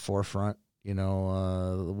to the forefront.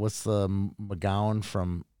 What's the McGowan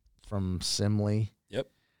from Simley? Yep.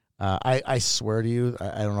 I swear to you,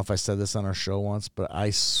 I don't know if I said this on our show once, but I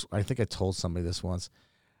think I told somebody this once.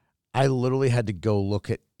 I literally had to go look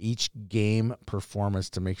at each game performance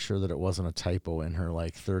to make sure that it wasn't a typo in her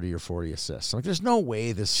 30 or 40 assists. I'm like, there's no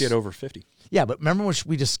way this. She had over 50. Yeah, but remember when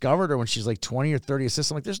we discovered her when she's 20 or 30 assists?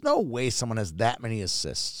 I'm like, there's no way someone has that many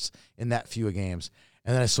assists in that few games.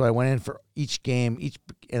 And then I went in for each game,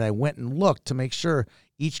 and I went and looked to make sure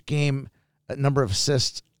each game number of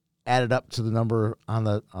assists added up to the number on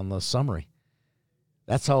the summary.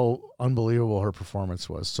 That's how unbelievable her performance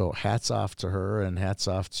was. So hats off to her, and hats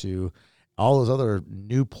off to all those other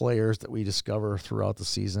new players that we discover throughout the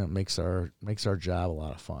season. It makes our job a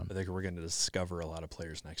lot of fun. I think we're going to discover a lot of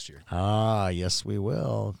players next year. Yes, we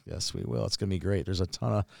will. Yes, we will. It's going to be great. There's a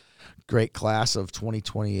ton of great class of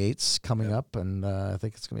 2028s coming up, and I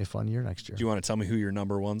think it's going to be a fun year next year. Do you want to tell me who your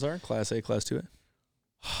number ones are? Class A, Class 2A?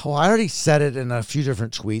 Well, I already said it in a few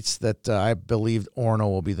different tweets that I believe Orono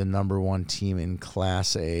will be the number one team in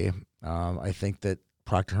Class A. I think that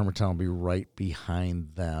Proctor Hermantown will be right behind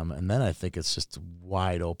them, and then I think it's just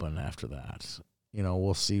wide open after that.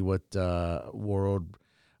 We'll see what Warroad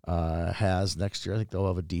has next year. I think they'll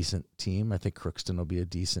have a decent team. I think Crookston will be a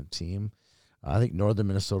decent team. I think Northern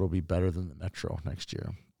Minnesota will be better than the Metro next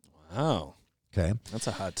year. Wow. Okay. That's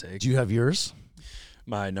a hot take. Do you have yours?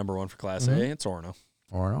 My number one for Class A, it's Orono.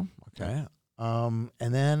 Orono, okay. And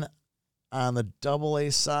then on the AA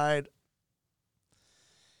side,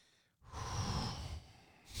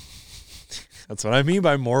 That's what I mean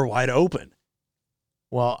by more wide open.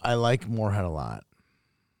 Well, I like Moorhead a lot.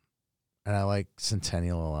 And I like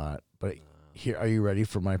Centennial a lot. But here, are you ready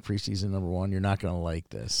for my preseason number one? You're not going to like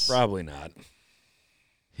this. Probably not.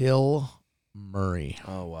 Hill Murray.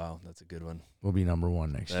 Oh, wow. That's a good one. Will be number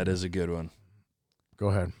one next year. That is a good one. Go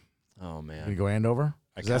ahead. Oh, man. Can you go Andover?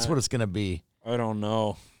 'Cause that's what it's going to be. I don't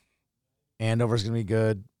know. Andover's going to be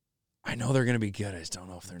good. I know they're going to be good. I just don't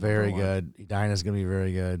know if they're Very number one. good. Edina's going to be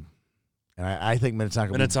very good. And I think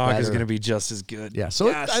Minnetonka is going to be just as good. Yeah,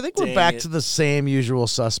 so Gosh, I think we're back to the same usual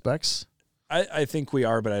suspects. I think we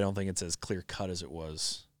are, but I don't think it's as clear cut as it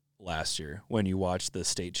was last year when you watch the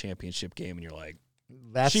state championship game and you're like,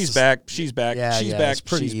 she's back, she's back, yeah, she's yeah, back, it's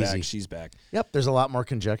pretty she's back, easy. she's back. Yep, there's a lot more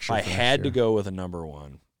conjecture. I had to go with a number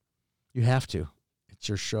one. You have to. It's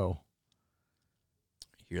your show.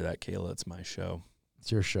 Hear that, Kayla? It's my show.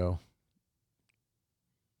 It's your show.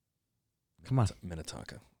 Come on.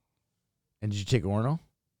 Minnetonka. And did you take Orono?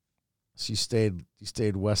 So you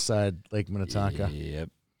stayed west side Lake Minnetonka. Yep.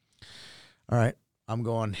 All right. I'm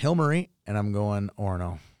going Hillmurray and I'm going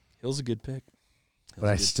Orono. Hill's a good pick. But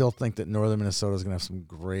I still think that northern Minnesota is going to have some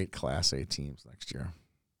great Class A teams next year.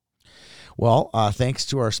 Well, thanks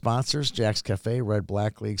to our sponsors, Jack's Cafe, Red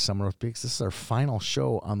Black League, Summer of Peaks. This is our final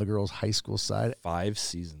show on the girls' high school side. 5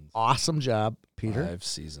 seasons. Awesome job, Peter. 5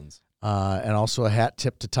 seasons. And also a hat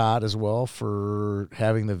tip to Todd as well for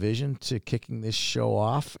having the vision to kicking this show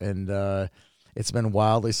off. And it's been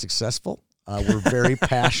wildly successful. We're very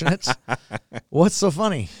passionate. What's so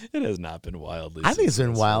funny? It has not been wildly I think it's been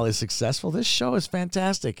successful. wildly successful. This show is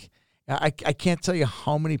fantastic. I can't tell you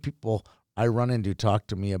how many people I run into talk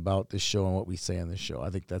to me about this show and what we say on this show. I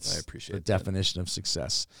think that's the definition of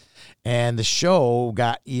success. And the show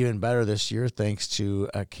got even better this year thanks to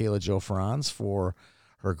Kayla Jo Franz for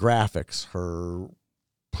her graphics, her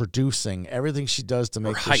producing, everything she does to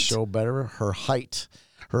make the show better, her height,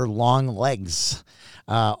 her long legs,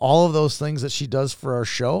 all of those things that she does for our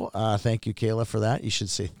show. Thank you, Kayla, for that. You should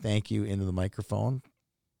say thank you into the microphone.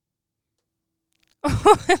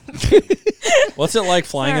 What's it like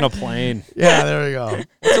flying in a plane? Yeah, there we go.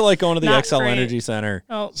 What's it like going to the Not XL great. Energy Center?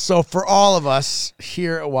 Oh, So for all of us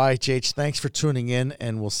here at YHH, thanks for tuning in,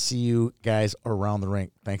 and we'll see you guys around the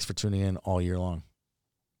rink. Thanks for tuning in all year long.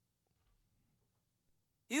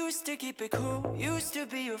 Used to keep it cool, used to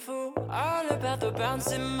be a fool. All about the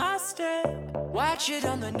bounce in my step. Watch it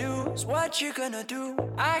on the news, what you gonna do?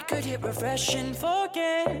 I could hit refresh and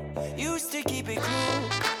forget. Used to keep it cool.